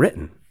script was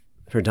written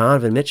for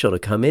Donovan Mitchell to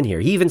come in here.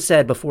 He even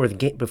said before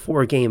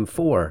Game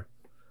 4,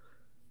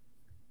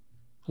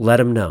 let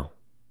him know.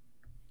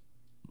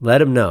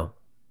 Let him know.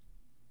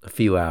 A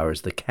few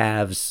hours. The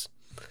Cavs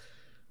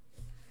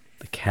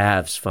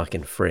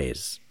fucking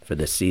phrase for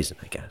this season,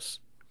 I guess.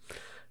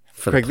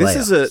 Craig,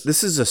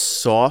 this is a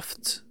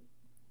soft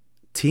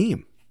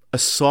team, a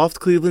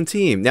soft Cleveland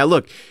team. Now,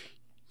 look,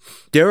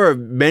 there are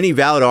many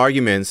valid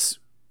arguments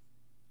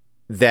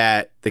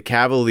that the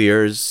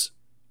Cavaliers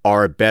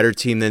are a better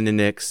team than the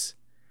Knicks,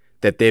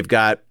 that they've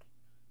got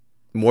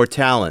more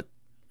talent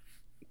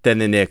than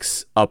the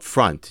Knicks up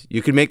front.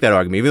 You can make that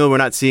argument, even though we're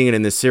not seeing it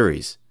in this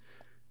series.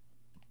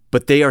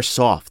 But they are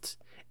soft.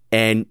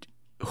 And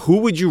who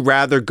would you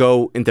rather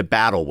go into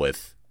battle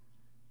with?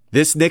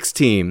 This Knicks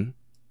team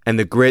and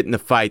the grit and the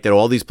fight that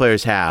all these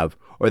players have,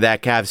 or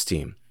that Cavs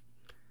team?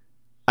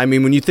 I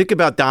mean, when you think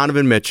about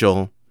Donovan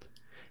Mitchell,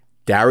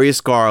 Darius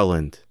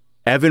Garland,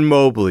 Evan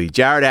Mobley,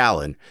 Jarrett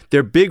Allen,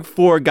 they're big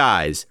four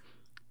guys.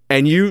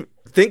 And you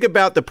think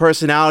about the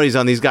personalities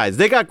on these guys.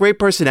 They got great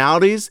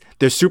personalities.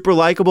 They're super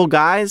likable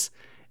guys,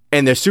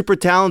 and they're super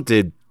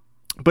talented.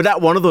 But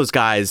not one of those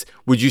guys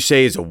would you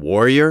say is a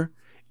warrior,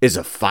 is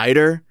a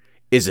fighter,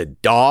 is a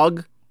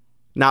dog?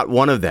 Not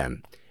one of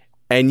them.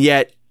 And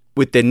yet,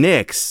 with the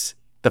Knicks,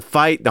 the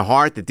fight, the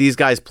heart that these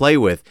guys play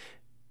with,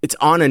 it's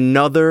on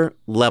another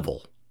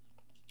level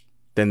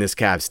than this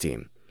Cavs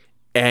team.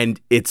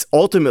 And it's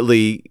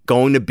ultimately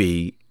going to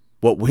be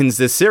what wins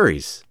this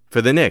series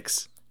for the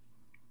Knicks.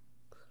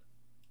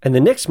 And the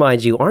Knicks,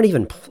 mind you, I don't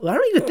even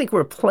think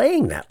we're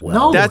playing that well.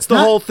 No, that's the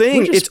whole thing.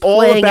 We're just it's all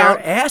playing about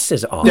our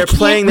asses off. They're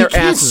playing their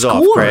asses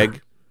off,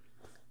 Craig.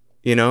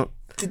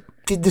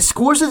 The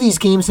scores of these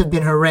games have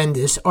been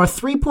horrendous. Our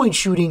 3-point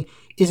shooting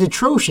is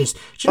atrocious. Do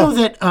you know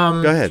that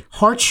go ahead.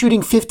 Hart's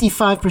shooting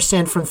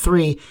 55% from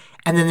 3,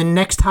 and then the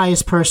next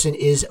highest person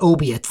is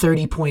Obi at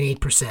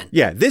 30.8%.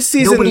 Yeah, this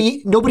season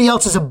nobody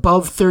else is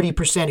above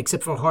 30%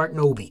 except for Hart and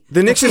Obi.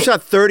 The Knicks have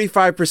shot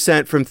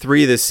 35% from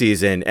 3 this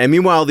season, and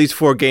meanwhile, these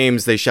 4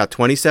 games they shot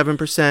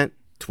 27%,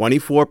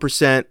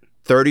 24%,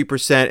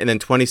 30%, and then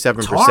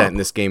 27% in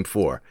this game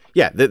 4.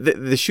 Yeah,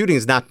 the shooting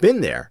has not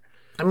been there.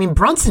 I mean,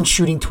 Brunson's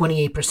shooting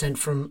 28%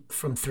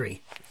 from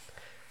 3.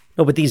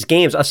 No, but these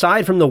games,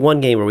 aside from the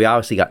one game where we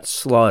obviously got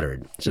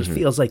slaughtered, it just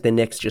feels like the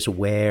Knicks just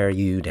wear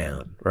you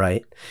down,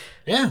 right?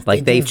 Yeah.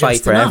 Like they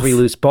fight for every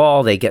loose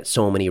ball. They get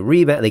so many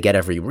rebounds. They get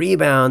every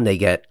rebound.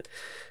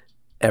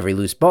 every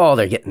loose ball.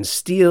 They're getting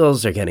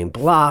steals. They're getting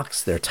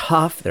blocks. They're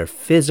tough. They're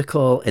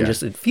physical. And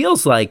just it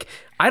feels like,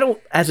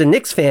 as a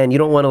Knicks fan, you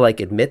don't want to like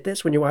admit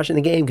this when you're watching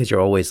the game because you're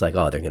always like,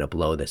 oh, they're going to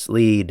blow this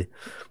lead.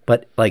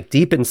 But like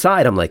deep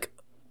inside, I'm like,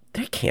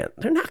 they're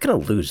not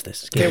going to lose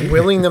this game. They're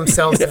willing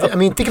themselves. I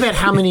mean, think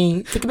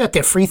about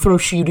their free throw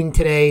shooting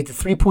today. The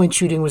 3-point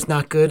shooting was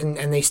not good,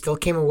 and they still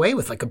came away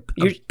with like a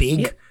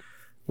big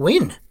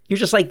win. You're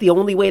just like, the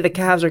only way the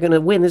Cavs are going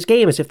to win this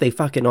game is if they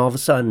fucking all of a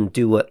sudden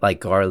do what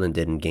like Garland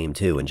did in game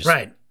 2 and just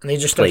right. And they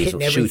just start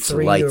hitting every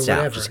three lights or out,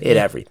 whatever. just hit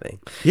everything.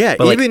 Yeah,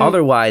 but even like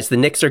otherwise, the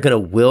Knicks are going to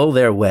will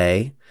their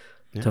way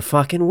to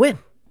fucking win.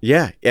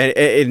 Yeah,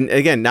 and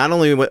again, not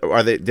only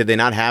did they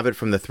not have it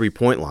from the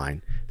 3-point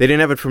line, they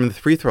didn't have it from the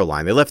free throw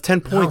line. They left 10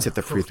 points at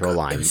the free throw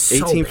line.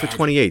 18 for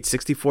 28,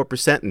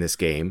 64% in this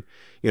game.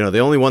 They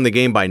only won the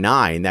game by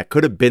 9. That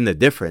could have been the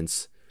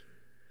difference.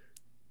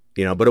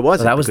 But it wasn't. Well,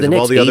 that was the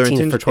Knicks,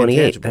 18 for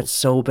 28. That's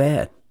so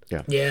bad.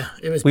 Yeah,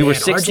 it was. We bad. were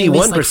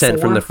 61%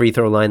 from the free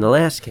throw line the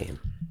last game.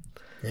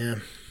 Yeah,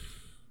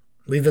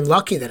 we've been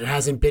lucky that it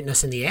hasn't bitten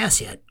us in the ass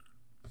yet.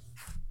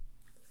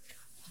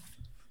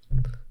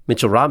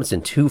 Mitchell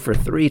Robinson 2 for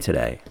 3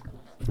 today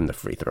from the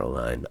free throw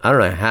line. I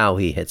don't know how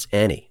he hits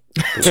any.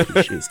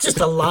 It's just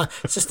a line.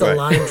 It's just a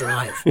line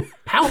drive.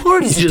 How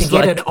hard is it to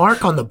get an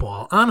arc on the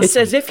ball? Honestly, it's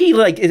as if he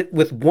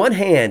with one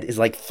hand is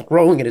like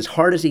throwing it as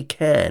hard as he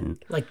can,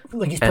 like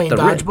he's playing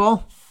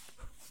dodgeball.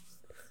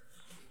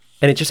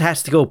 And it just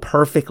has to go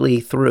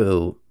perfectly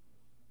through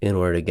in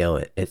order to go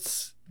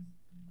it.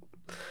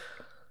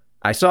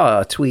 I saw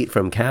a tweet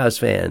from Cavs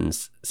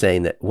fans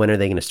saying that when are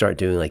they going to start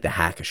doing like the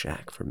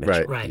hack-a-shack for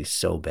Mitchell? Right. He's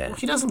so bad. Well,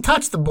 he doesn't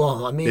touch the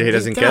ball. I mean, he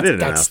doesn't get it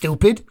enough. That's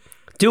stupid.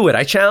 Do it.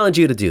 I challenge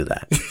you to do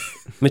that.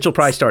 Mitchell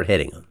probably start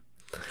hitting him.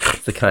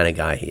 That's the kind of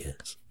guy he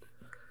is.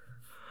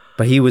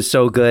 But he was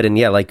so good. And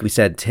yeah, like we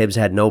said, Tibbs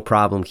had no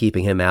problem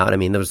keeping him out. I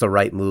mean, that was the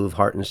right move.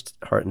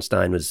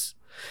 Hartenstein was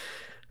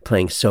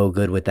playing so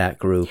good with that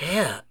group.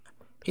 Yeah.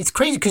 It's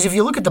crazy because if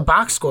you look at the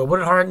box score, what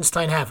did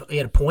Hartenstein have? He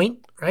had a point,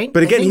 right?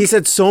 But again, he's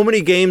had so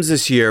many games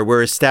this year where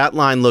his stat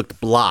line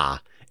looked blah,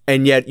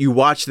 and yet you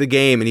watch the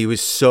game and he was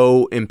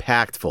so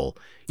impactful.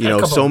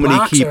 So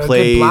many key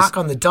plays. A good block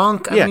on the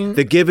dunk. Yeah, I mean,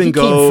 the give and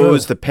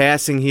goes, the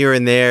passing here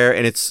and there,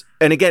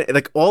 and again,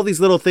 like all these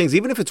little things.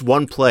 Even if it's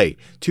one play,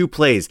 2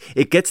 plays,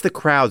 it gets the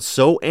crowd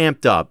so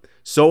amped up,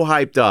 so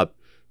hyped up.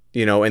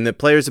 And the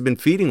players have been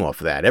feeding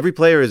off of that. Every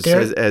player has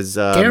they're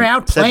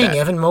outplaying that.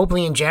 Evan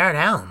Mobley and Jarrett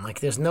Allen. Like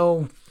there's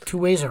no 2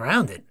 ways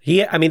around it.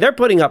 Yeah, I mean they're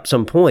putting up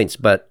some points,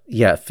 but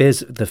yeah,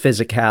 the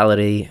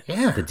physicality,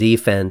 the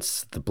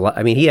defense,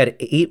 he had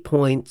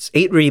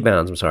 8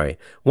 rebounds. I'm sorry,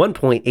 1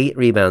 point, 8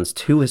 rebounds,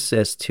 2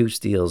 assists, 2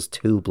 steals,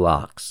 2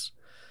 blocks.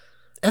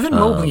 Evan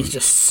Mobley is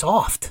just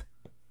soft.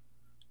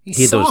 He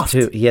had soft.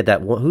 those 2. He had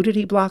that one. Who did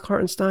he block?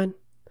 Hartenstein.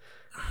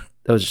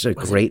 That was just a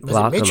great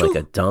block on like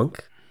a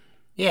dunk.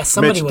 Yeah,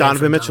 somebody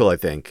Donovan Mitchell, I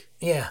think.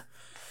 Yeah.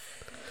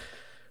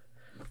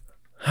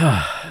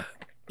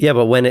 Yeah,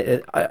 but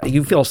when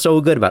you feel so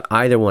good about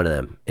either one of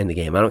them in the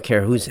game, I don't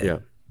care who's in. Yeah.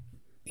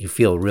 You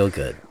feel real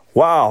good.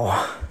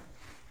 Wow.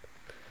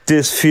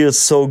 This feels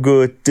so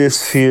good.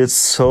 This feels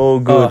so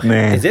good,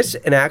 man. Is this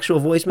an actual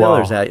voicemail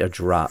or is that a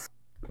drop?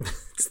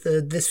 It's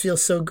the "This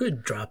feels so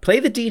good" drop. Play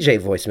the DJ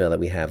voicemail that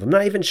we have. I'm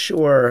not even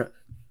sure.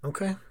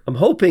 Okay. I'm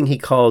hoping he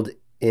called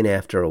in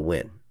after a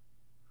win.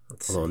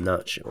 Although I'm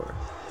not sure.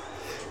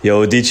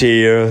 Yo, DJ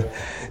here.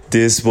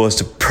 This was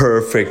the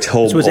perfect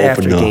home opener. This was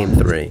after game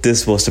 3.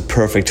 This was the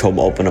perfect home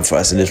opener for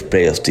us in this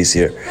playoffs this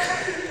year.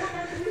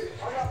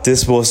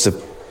 This was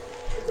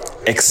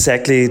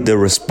exactly the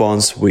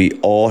response we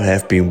all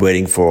have been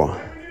waiting for.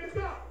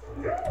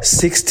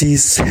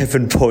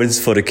 67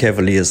 points for the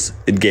Cavaliers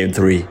in game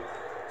 3.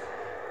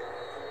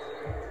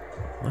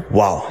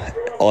 Wow.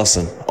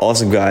 Awesome.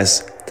 Awesome,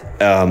 guys.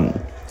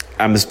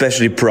 I'm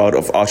especially proud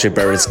of RJ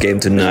Barrett's game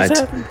tonight.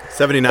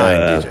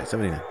 79, DJ.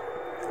 79.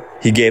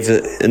 He gave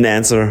an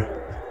answer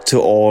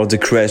to all the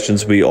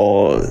questions we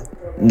all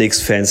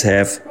Knicks fans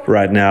have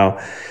right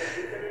now.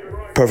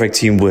 Perfect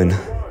team win.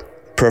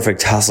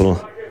 Perfect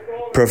hustle.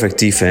 Perfect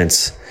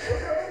defense.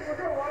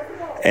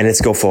 And let's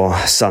go for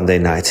Sunday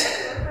night.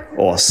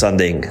 Or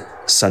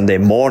Sunday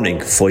morning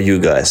for you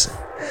guys.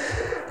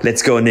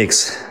 Let's go,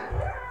 Knicks.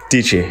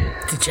 DJ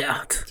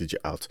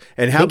out.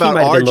 And how about he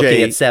might have been RJ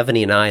looking at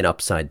 79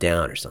 upside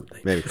down or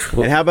something? Maybe.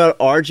 And how about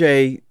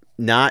RJ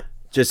not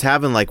just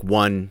having like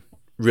one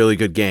really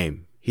good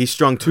game? He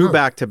strung 2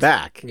 back to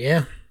back.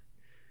 Yeah.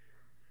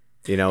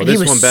 And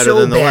this one better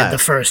than the last. The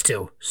first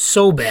 2,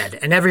 so bad,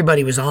 and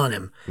everybody was on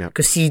him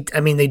because he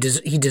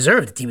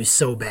deserved it. He was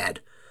so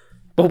bad.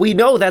 But we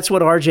know that's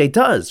what RJ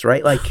does,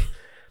 right? Like,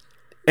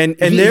 and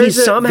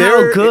he's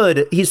somehow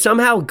good. He's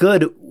somehow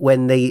good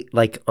when they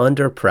like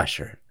under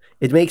pressure.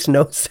 It makes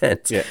no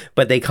sense. Yeah.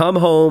 But they come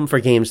home for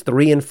games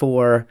 3 and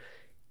 4,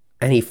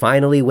 and he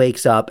finally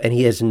wakes up, and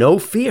he has no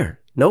fear.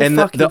 And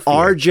the fear.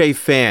 RJ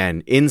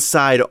fan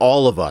inside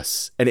all of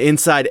us and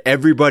inside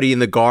everybody in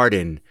the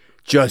Garden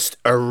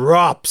just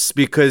erupts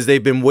because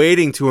they've been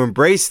waiting to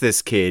embrace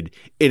this kid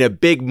in a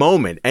big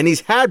moment. And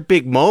he's had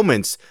big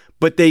moments,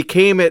 But they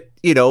came at,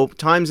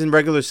 times in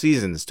regular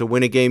seasons to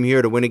win a game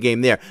here, to win a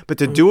game there. But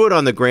to do it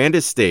on the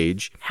grandest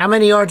stage. How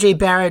many RJ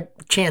Barrett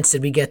chants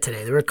did we get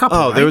today? There were a couple,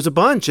 right? There was a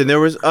bunch. And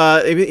there was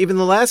even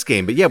the last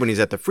game. But yeah, when he's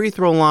at the free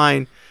throw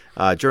line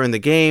during the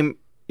game,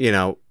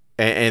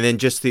 and then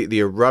just the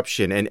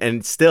eruption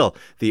and still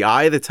the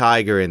eye of the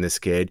tiger in this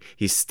kid.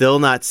 He's still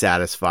not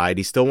satisfied.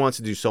 He still wants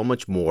to do so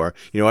much more.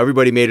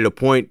 Everybody made it a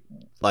point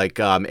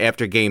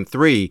after game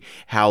 3,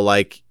 how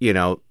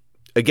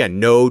again,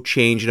 no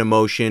change in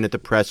emotion at the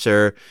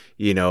presser,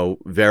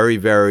 very,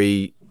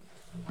 very,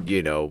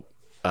 very,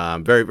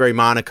 very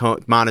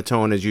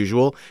monotone as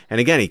usual. And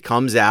again, he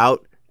comes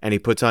out and he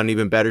puts on an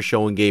even better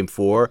show in game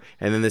 4.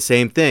 And then the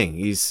same thing.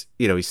 He's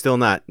still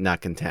not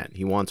content.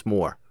 He wants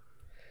more.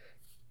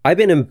 I've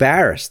been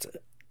embarrassed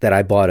that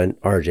I bought an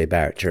RJ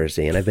Barrett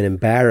jersey, and I've been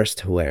embarrassed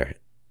to wear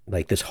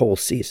it this whole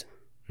season.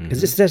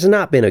 Because this has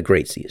not been a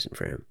great season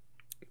for him.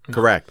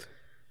 Correct.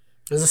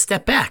 It was a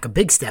step back, a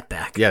big step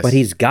back. Yes. But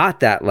he's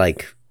got that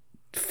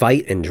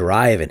fight and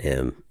drive in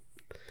him.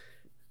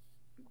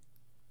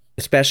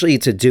 Especially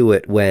to do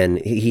it when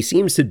he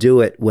seems to do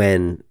it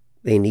when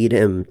they need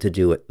him to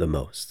do it the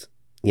most.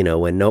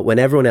 When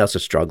everyone else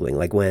is struggling.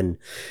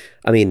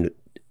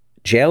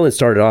 Jalen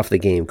started off the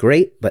game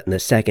great, but in the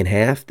second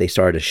half, they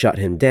started to shut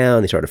him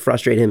down. They started to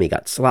frustrate him. He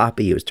got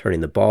sloppy. He was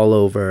turning the ball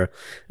over.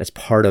 That's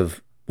part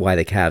of why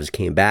the Cavs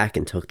came back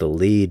and took the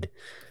lead.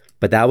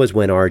 But that was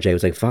when RJ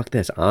was like, fuck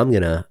this. I'm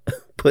going to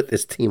put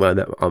this team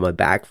on my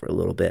back for a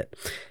little bit.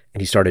 And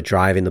he started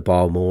driving the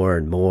ball more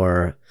and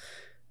more.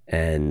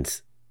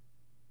 And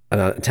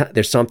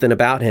there's something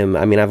about him.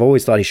 I've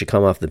always thought he should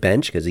come off the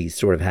bench because he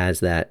sort of has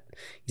that.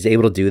 He's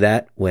able to do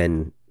that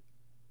when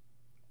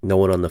no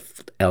one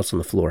else on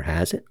the floor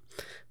has it,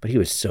 but he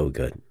was so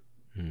good.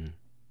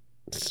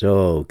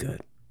 So good.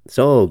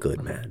 So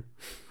good, man.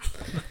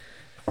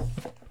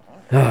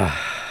 Are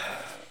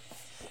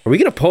we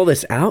going to pull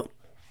this out?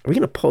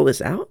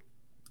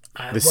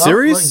 The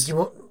series?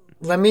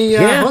 Let me,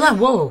 hold on.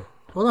 Whoa,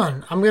 hold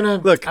on.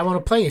 Look, I want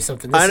to play you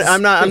something.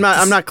 I'm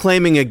not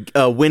claiming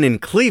a win in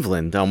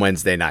Cleveland on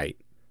Wednesday night,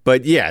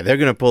 but yeah, they're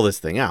going to pull this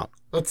thing out.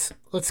 Let's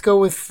hear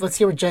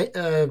what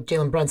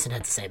Jalen Brunson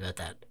had to say about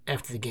that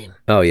after the game.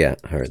 Oh yeah,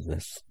 I heard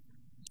this.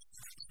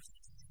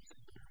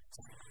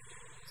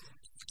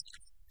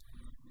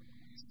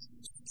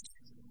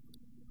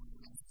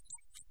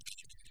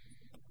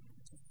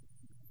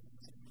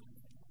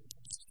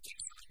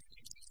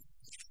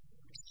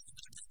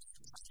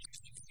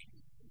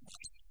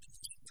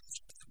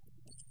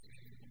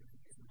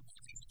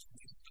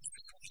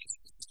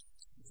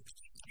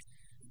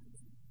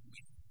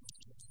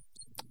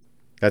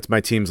 That's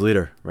my team's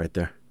leader right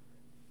there.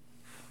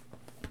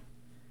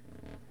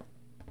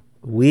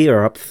 We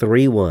are up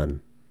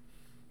 3-1.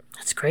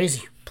 That's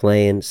crazy.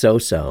 Playing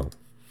so-so.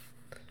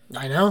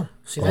 I know.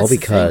 See, all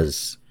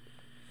because,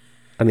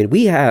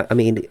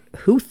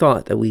 who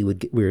thought that we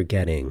were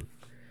getting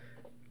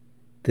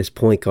this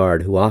point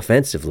guard who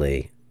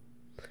offensively,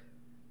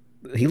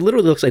 he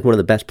literally looks like one of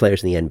the best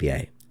players in the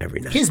NBA every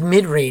night. His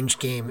mid-range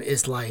game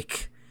is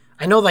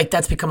I know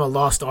that's become a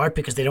lost art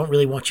because they don't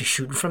really want you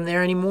shooting from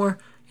there anymore.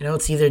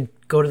 It's either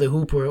go to the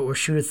hoop or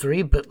shoot a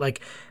 3. But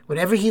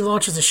whenever he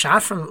launches a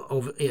shot from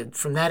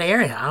that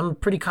area, I'm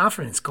pretty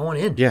confident it's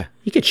going in. Yeah,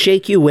 he could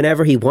shake you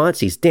whenever he wants.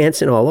 He's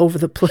dancing all over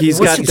the place.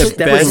 He's got the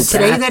best.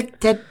 Today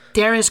that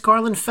Darius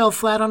Garland fell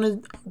flat on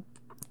it,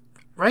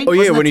 right? Oh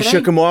yeah, when he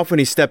shook him off when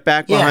he stepped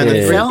back behind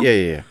the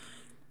free. Yeah.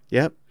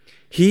 Yep.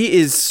 He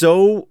is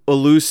so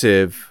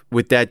elusive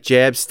with that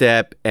jab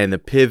step and the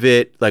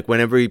pivot,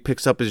 whenever he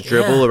picks up his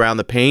dribble around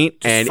the paint,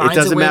 and it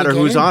doesn't matter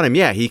who's on him.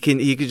 Yeah, he could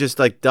just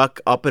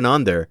duck up and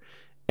under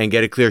and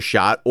get a clear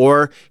shot,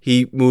 or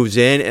he moves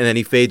in and then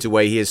he fades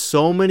away. He has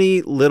so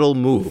many little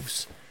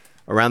moves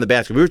around the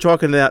basket. We were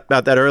talking about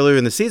that earlier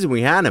in the season.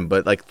 We had him,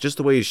 but just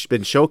the way he's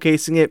been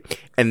showcasing it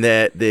and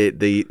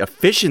the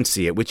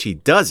efficiency at which he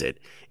does it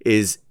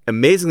is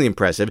amazingly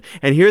impressive.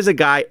 And here's a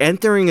guy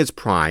entering his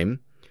prime,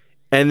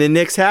 and the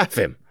Knicks have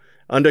him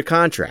under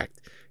contract.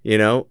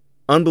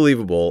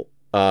 Unbelievable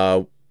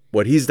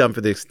what he's done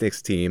for this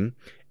Knicks team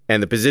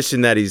and the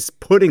position that he's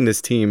putting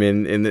this team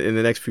in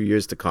the next few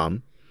years to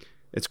come.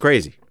 It's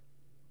crazy.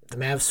 The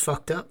Mavs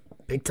fucked up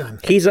big time.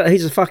 He's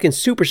a fucking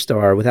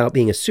superstar without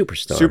being a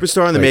superstar.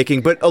 Superstar in the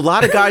making. But a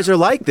lot of guys are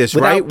like this,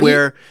 right?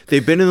 Where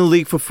they've been in the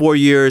league for 4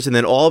 years, and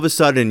then all of a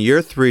sudden in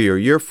year 3 or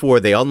year 4,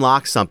 they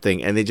unlock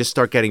something and they just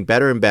start getting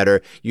better and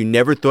better. You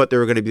never thought they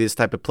were going to be this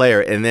type of player.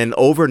 And then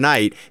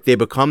overnight, they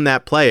become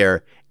that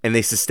player and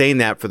they sustain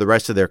that for the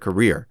rest of their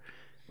career.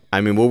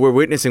 What we're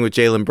witnessing with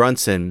Jalen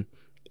Brunson,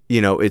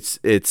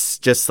 it's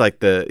just like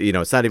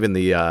it's not even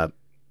the,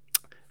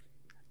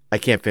 I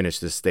can't finish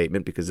this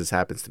statement because this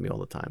happens to me all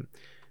the time.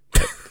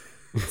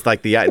 It's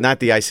like not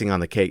the icing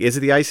on the cake. Is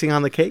it the icing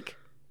on the cake?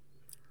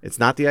 It's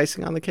not the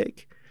icing on the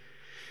cake.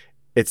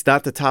 It's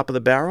not the top of the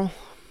barrel.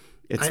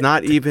 It's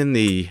not even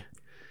the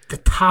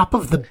top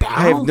of the barrel.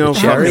 I have no the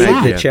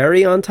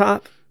cherry on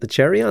top. The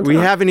cherry on top. We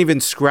haven't even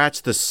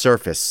scratched the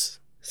surface.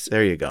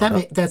 There you go.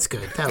 That's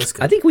good. That was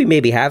good. I think we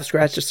maybe have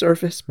scratched the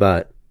surface,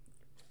 but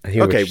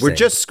Okay, we're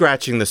just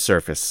scratching the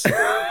surface.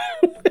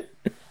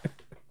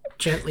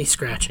 Gently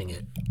scratching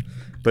it.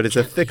 But it's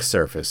a thick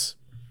surface.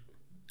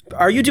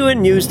 Are you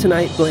doing news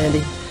tonight,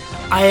 Blandy?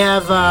 I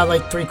have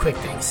like 3 quick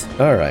things.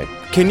 All right.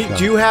 Do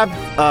you have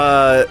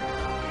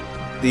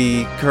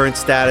the current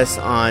status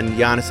on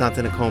Giannis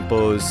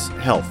Antetokounmpo's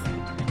health?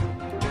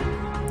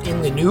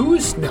 In the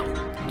news? No.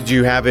 Did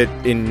you have it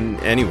in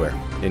anywhere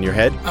in your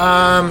head?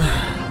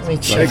 Let me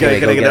check. Okay,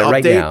 Can I get an update?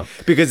 right now.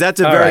 Because that's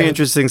a All very right.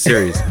 interesting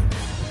series.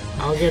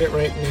 I'll get it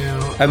right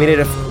now. I mean,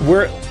 if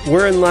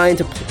we're in line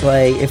to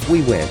play if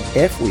we win.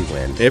 If we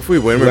win,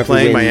 we're Whoever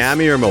playing wins-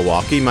 Miami or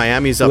Milwaukee.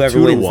 Miami's up 2-1.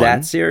 Whoever wins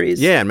that series?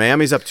 Yeah, and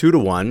Miami's up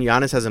 2-1.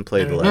 Giannis hasn't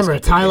played the last. Remember,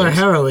 couple Tyler games.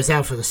 Herro is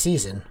out for the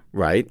season.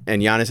 Right,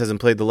 and Giannis hasn't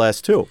played the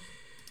last 2.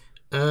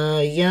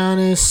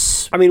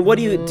 Giannis. I mean, what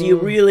do you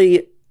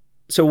really?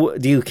 So,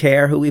 do you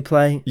care who we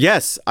play?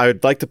 Yes, I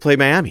would like to play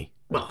Miami.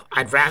 Well,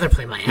 I'd rather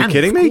play Miami. You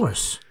kidding of me?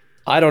 course.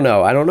 I don't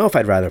know. I don't know if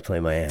I'd rather play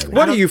Miami.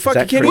 What are you fucking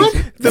that kidding?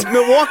 crazy? The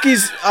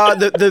Milwaukee's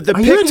the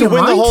Are you pick out to of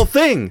win your the mind? whole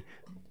thing.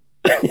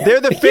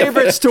 They're the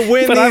favorites to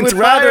win But the I would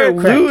entire rather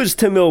lose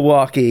to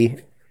Milwaukee.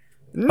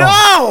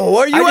 No,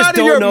 are you I just out of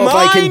don't your know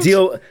mind? if I can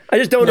deal. I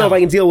just don't know if I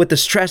can deal with the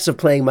stress of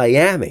playing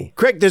Miami.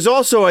 Craig, there's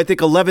also I think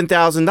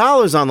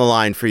 $11,000 on the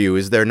line for you.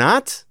 Is there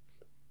not?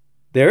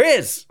 There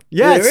is.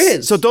 Yes. There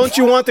is. So don't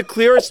you want the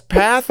clearest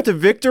path to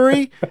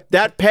victory?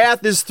 That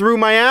path is through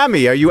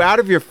Miami. Are you out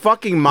of your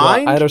fucking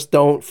mind? Well, I just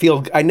don't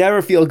feel. I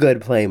never feel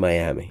good playing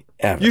Miami.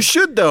 Ever. You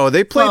should though.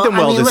 They played them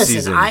well this listen,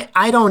 season.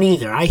 I don't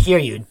either. I hear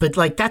you, but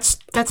like that's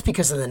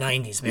because of the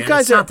 '90s, man. You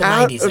guys it's not the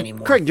out, '90s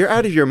anymore. Craig, you're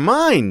out of your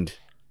mind.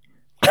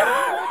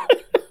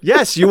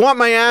 Yes, you want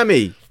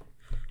Miami.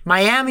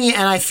 Miami,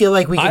 and I feel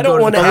like we can I go don't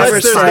to want the to ever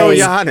Unless there's say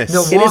no Giannis.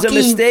 Milwaukee. it is a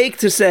mistake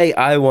to say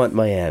I want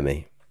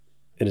Miami.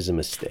 It is a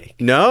mistake.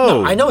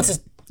 No. I know it's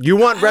You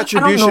want I don't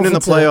retribution know if in the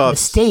it's a playoffs.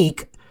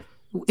 mistake.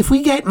 If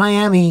we get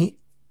Miami,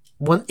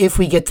 if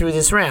we get through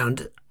this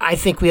round, I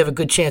think we have a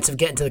good chance of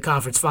getting to the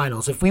conference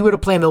finals. If we were to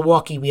play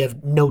Milwaukee, we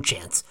have no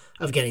chance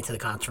of getting to the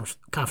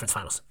conference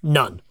finals.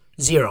 None.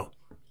 0.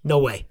 No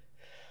way.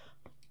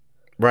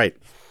 Right.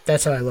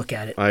 That's how I look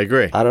at it. I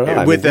agree. I don't know.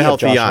 I With mean, the we have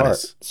healthy Josh Giannis.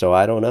 Hart, so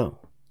I don't know.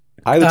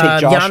 I would take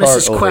Josh Giannis Hart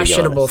is over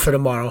questionable Giannis. for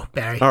tomorrow,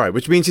 Barry. All right,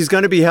 which means he's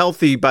going to be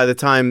healthy by the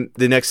time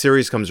the next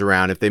series comes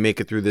around if they make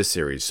it through this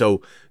series.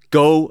 So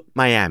go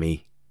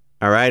Miami.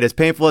 All right, as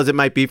painful as it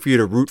might be for you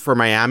to root for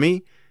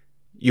Miami,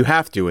 you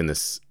have to in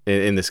this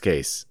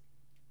case,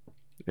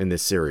 in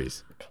this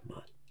series. Come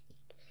on.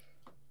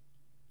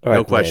 All right,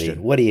 No question.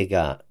 Brady, what do you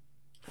got?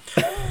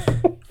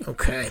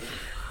 Okay.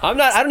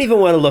 I don't even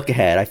want to look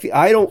ahead.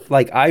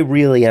 I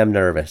really am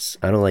nervous.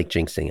 I don't like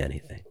jinxing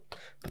anything.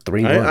 But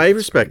 3-1. I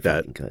respect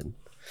that. Good.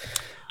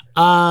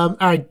 All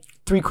right,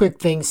 3 quick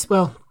things.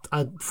 Well,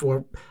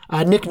 4.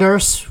 Nick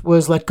Nurse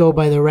was let go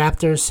by the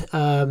Raptors,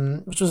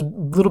 which was a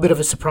little bit of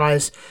a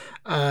surprise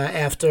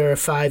after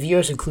 5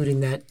 years,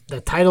 including that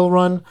title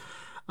run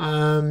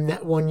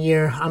that 1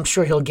 year. I'm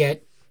sure he'll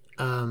get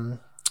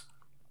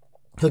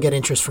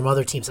interest from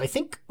other teams. I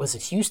think, was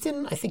it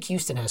Houston? I think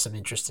Houston has some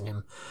interest in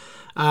him.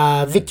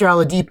 Victor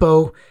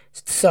Oladipo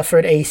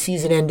suffered a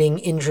season-ending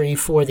injury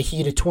for the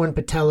Heat, a torn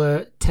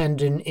patellar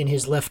tendon in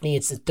his left knee.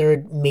 It's the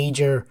 3rd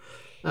major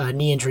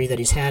knee injury that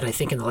he's had, I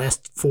think, in the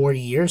last 4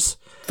 years.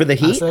 For the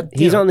Heat?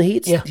 He's on the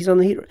Heat? Yeah. He's on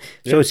the Heat.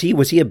 So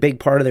was he a big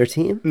part of their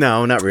team?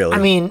 No, not really. I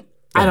mean,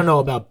 I don't know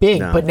about big,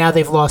 No. but now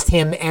they've lost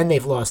him and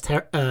they've lost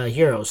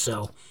Hero.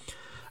 So,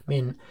 I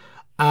mean,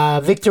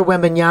 Victor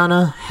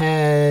Wembanyama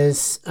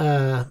has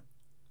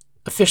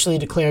officially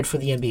declared for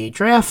the NBA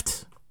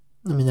draft.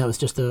 I mean, that was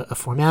just a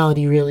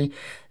formality, really.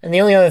 And the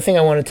only other thing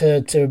I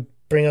wanted to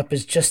bring up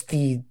is just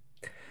the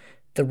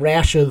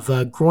rash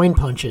of groin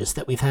punches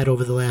that we've had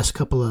over the last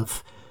couple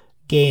of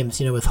games.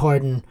 You know, with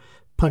Harden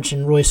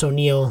punching Royce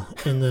O'Neal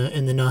in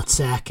the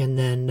nutsack, and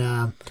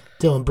then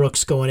Dylan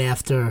Brooks going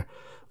after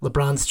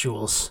LeBron's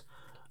jewels,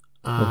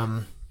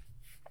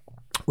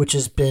 which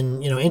has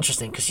been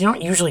interesting because you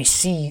don't usually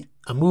see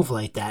a move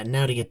like that. And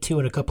now to get 2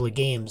 in a couple of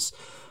games.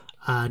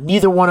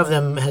 Neither one of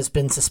them has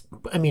been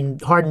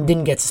Harden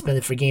didn't get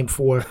suspended for game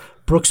 4.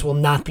 Brooks will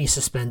not be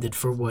suspended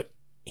for what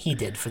he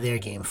did for their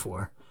game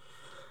 4.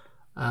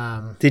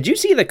 Did you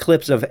see the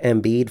clips of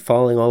Embiid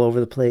falling all over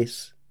the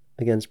place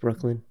against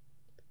Brooklyn?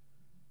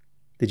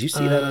 Did you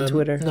see that on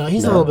Twitter? No,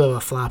 he's a little bit of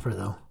a flopper,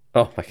 though.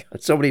 Oh my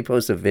God! Somebody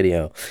posted a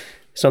video,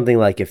 something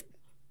like if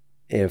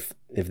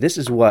this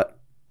is what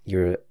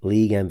your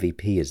league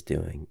MVP is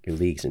doing, your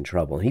league's in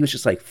trouble. And he was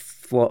just like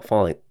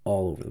falling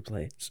all over the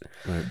place.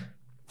 Right.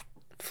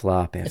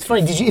 Flop. It's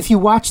funny. If you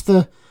watch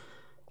the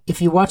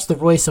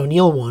Royce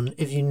O'Neal one,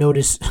 if you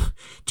notice,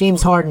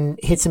 James Harden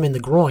hits him in the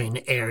groin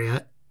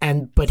area,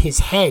 but his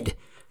head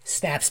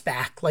snaps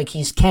back like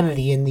he's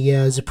Kennedy in the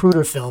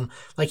Zapruder film,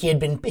 like he had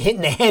been hit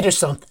in the head or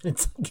something.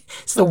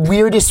 It's the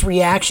weirdest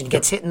reaction.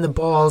 Gets hit in the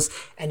balls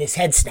and his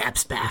head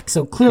snaps back.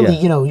 So clearly,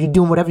 you're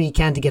doing whatever you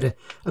can to get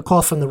a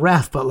call from the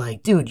ref. But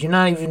like, dude, you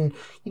didn't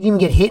even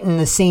get hit in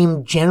the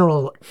same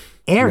general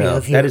area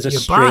of your that is a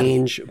your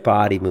body. strange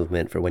body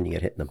movement for when you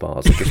get hit in the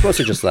balls. Like, you're supposed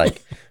to just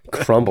like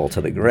crumble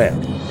to the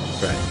ground.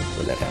 Right.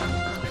 When that happens.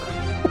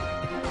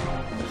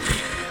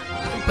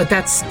 But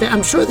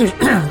I'm sure there's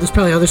there's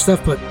probably other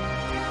stuff, but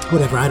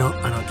whatever. I don't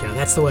care.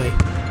 That's the way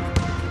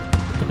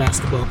the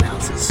basketball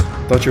bounces.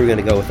 Thought you were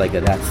gonna go with like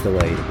that's the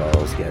way the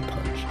balls get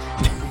punched.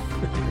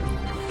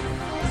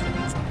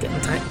 Getting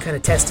kind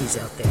of testes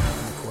out there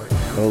on the court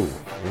now. Oh.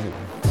 Yeah.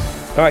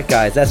 All right,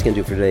 guys, that's going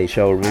to do it for today's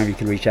show. Remember, you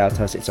can reach out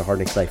to us. It's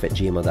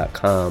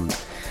hardknickslife@gmail.com.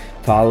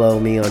 Follow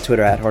me on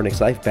Twitter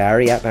 @hardknickslife,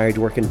 Barry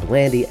 @marriedworking,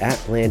 Blandy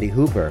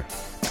 @BlandyHooper.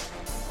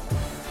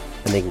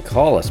 And they can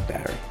call us,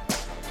 Barry.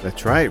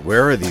 That's right.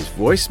 Where are these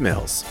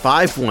voicemails?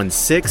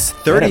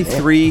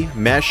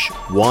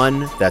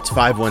 516-33-MESH-1. That's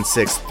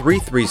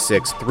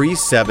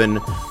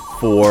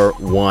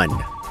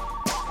 516-336-3741.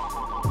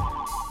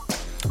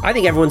 I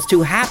think everyone's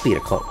too happy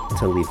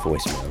to leave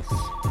voicemails.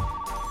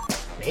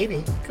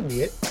 Maybe. Could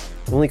be it.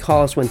 Only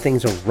call us when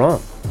things are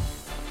wrong.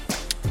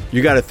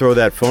 You got to throw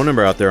that phone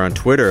number out there on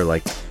Twitter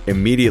like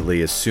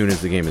immediately as soon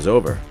as the game is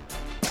over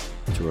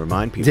to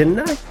remind people. Didn't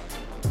I?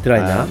 Did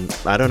I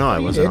not? I don't know. I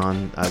wasn't did.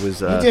 on. I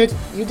was.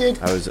 You did.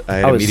 I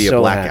had a media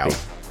so blackout.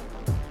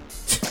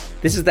 Happy.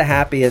 This is the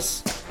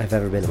happiest I've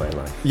ever been in my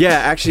life. Yeah,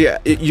 actually,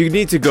 you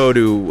need to go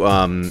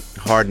to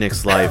Hard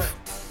Knicks Life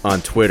on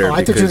Twitter.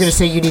 I thought you were going to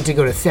say you need to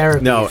go to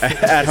therapy. No,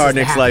 at Hard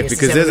Knicks Life,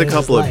 because there's a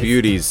couple of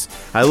beauties.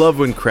 I love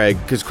when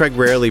because Craig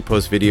rarely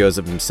posts videos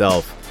of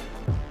himself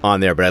on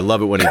there, but I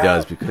love it when he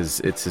does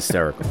because it's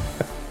hysterical.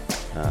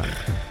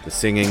 The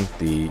singing,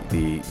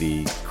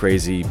 the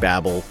crazy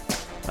babble,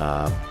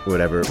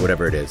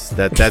 whatever it is.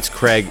 That's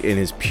Craig in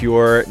his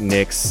pure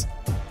Knicks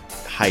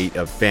height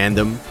of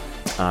fandom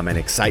and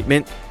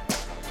excitement.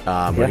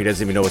 Where he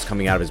doesn't even know what's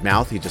coming out of his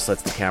mouth. He just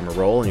lets the camera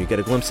roll, and you get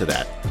a glimpse of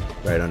that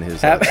right on his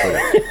Twitter.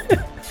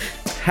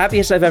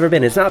 Happiest I've ever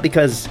been. It's not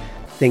because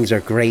things are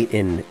great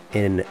in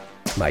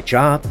my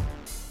job,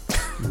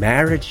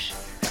 marriage,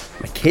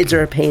 my kids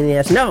are a pain in the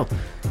ass. No,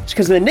 it's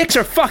because the Knicks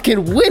are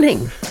fucking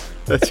winning.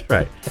 That's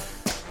right.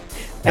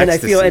 And I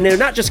feel, and they're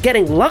not just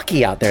getting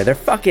lucky out there. They're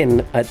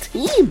fucking a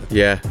team.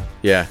 Yeah.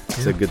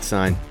 It's a good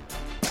sign.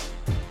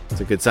 It's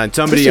a good sign.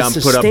 Somebody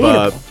put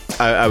up.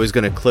 I was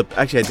gonna clip.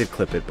 Actually, I did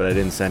clip it, but I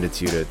didn't send it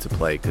to you to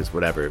play because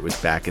whatever. It was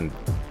back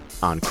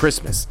on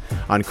Christmas.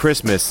 On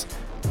Christmas,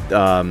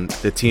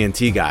 the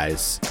TNT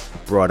guys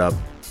brought up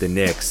the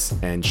Knicks,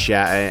 and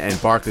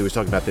Barkley was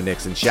talking about the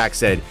Knicks, and Shaq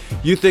said,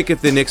 "You think if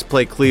the Knicks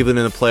play Cleveland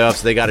in the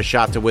playoffs, they got a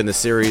shot to win the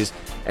series?"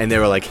 And they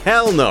were like,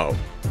 "Hell no,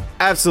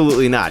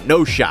 absolutely not,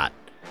 no shot."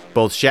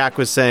 Both Shaq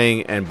was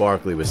saying and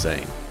Barkley was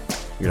saying.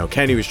 You know,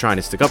 Kenny was trying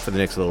to stick up for the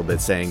Knicks a little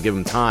bit, saying, "Give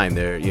them time.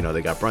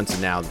 They got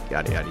Brunson now,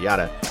 yada yada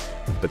yada."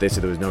 But they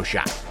said there was no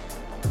shot.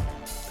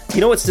 You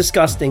know what's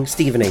disgusting?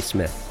 Stephen A.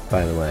 Smith,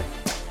 by the way.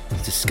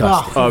 It's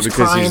disgusting. Oh,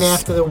 because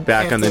he's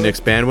back on the Knicks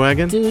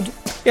bandwagon? Dude.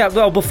 Yeah,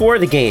 well, before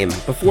the game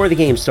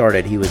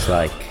started, he was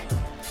like,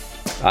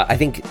 I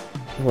think,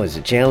 what was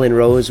it, Jalen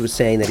Rose was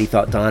saying that he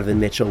thought Donovan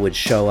Mitchell would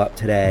show up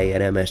today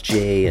at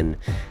MSG and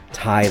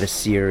tie the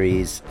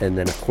series. And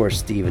then, of course,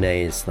 Stephen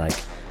A. is like,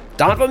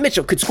 Donovan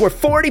Mitchell could score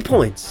 40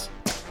 points.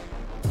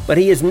 But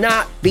he is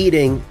not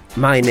beating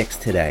my Knicks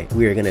today.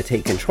 We are going to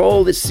take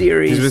control of this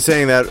series. He's been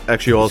saying that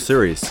actually all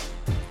series.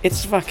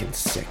 It's fucking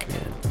sick,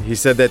 man. He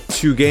said that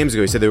 2 games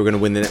ago. He said they were going to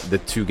win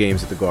the 2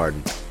 games at the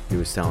Garden. He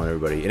was telling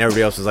everybody. And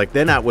everybody else was like,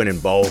 they're not winning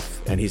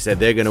both. And he said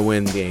they're going to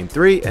win game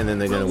 3, and then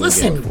they're going to win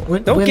game 4.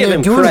 When Don't give they're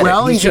him doing credit.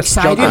 well, he's just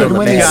excited, jumping and on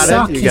when the they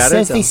bandwagon. suck, he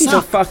says they He's a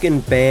suck. fucking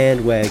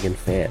bandwagon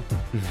fan.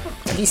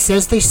 He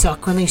says they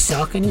suck when they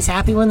suck, and he's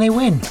happy when they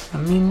win. I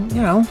mean,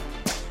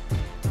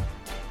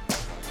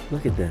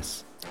 Look at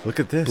this. Look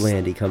at this.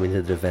 Blandy coming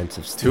to the defense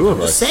of Steve. 2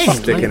 of us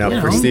sticking up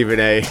for Stephen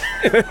A.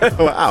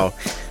 Wow.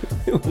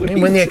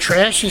 And when they're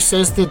trash, he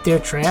says that they're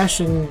trash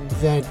and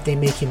that they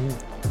make him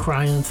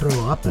cry and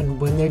throw up.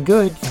 And when they're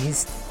good,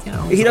 he's,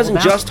 he doesn't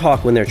just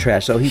talk when they're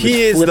trash. So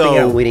he was flipping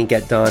out when we didn't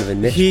get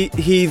Donovan Mitchell.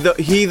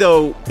 He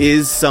though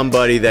is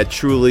somebody that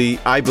truly,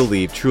 I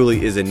believe,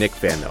 is a Knicks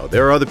fan. Though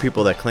there are other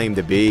people that claim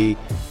to be.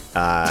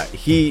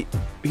 He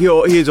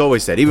has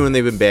always said, even when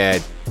they've been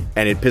bad,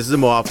 and it pisses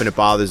him off and it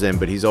bothers him,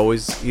 but he's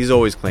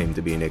always claimed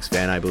to be a Knicks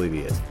fan. I believe he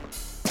is.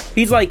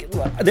 He's like,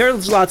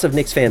 there's lots of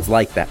Knicks fans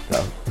like that,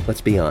 though.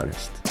 Let's be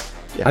honest.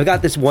 Yeah. I've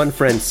got this one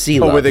friend,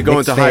 CeeLo. Oh, where they go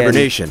into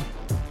hibernation.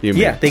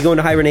 Yeah, they go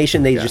into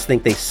hibernation. They just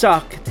think they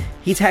suck.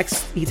 He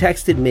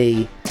texted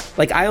me,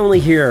 like, I only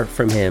hear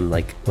from him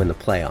like when the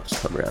playoffs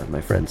come around.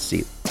 My friend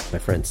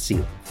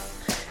CeeLo,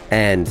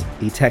 and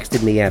he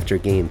texted me after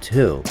game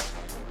 2.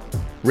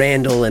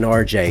 Randall and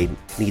RJ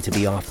need to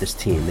be off this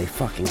team. They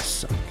fucking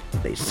suck.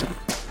 They suck.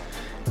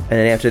 And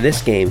then after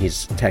this game,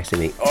 he's texting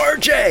me,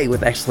 RJ,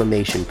 with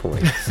exclamation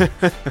points. And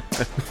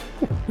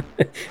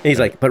he's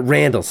like, but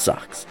Randall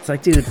sucks. It's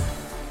like, dude,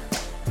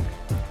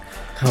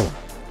 come on.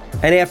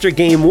 And after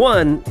game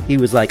 1, he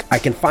was like, I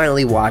can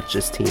finally watch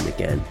this team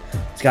again.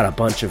 It's got a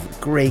bunch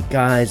of great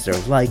guys. They're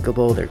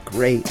likable. They're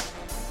great.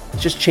 It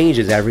just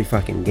changes every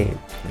fucking game.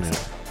 Yeah.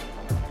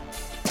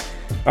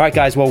 All right,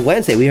 guys. Well,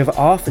 Wednesday. We have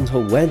off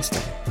until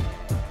Wednesday.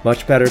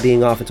 Much better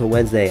being off until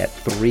Wednesday at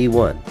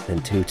 3-1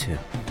 than 2-2.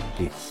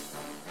 Jeez.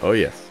 Oh,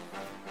 yes.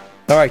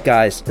 All right,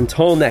 guys.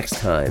 Until next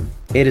time,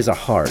 it is a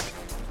hard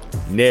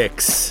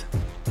Knicks.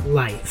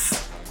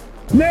 Life.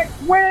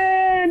 Next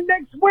win!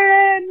 Next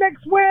win!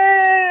 Next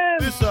win!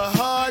 It's a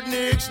hard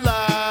Knicks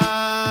life.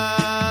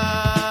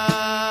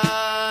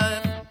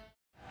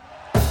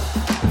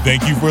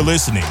 Thank you for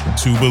listening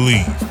to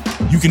Believe.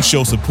 You can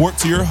show support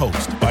to your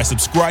host by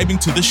subscribing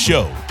to the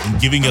show and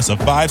giving us a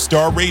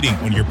 5-star rating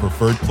on your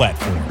preferred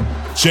platform.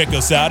 Check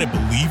us out at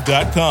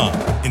Believe.com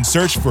and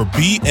search for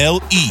BLEAV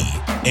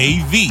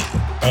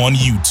on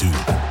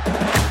YouTube.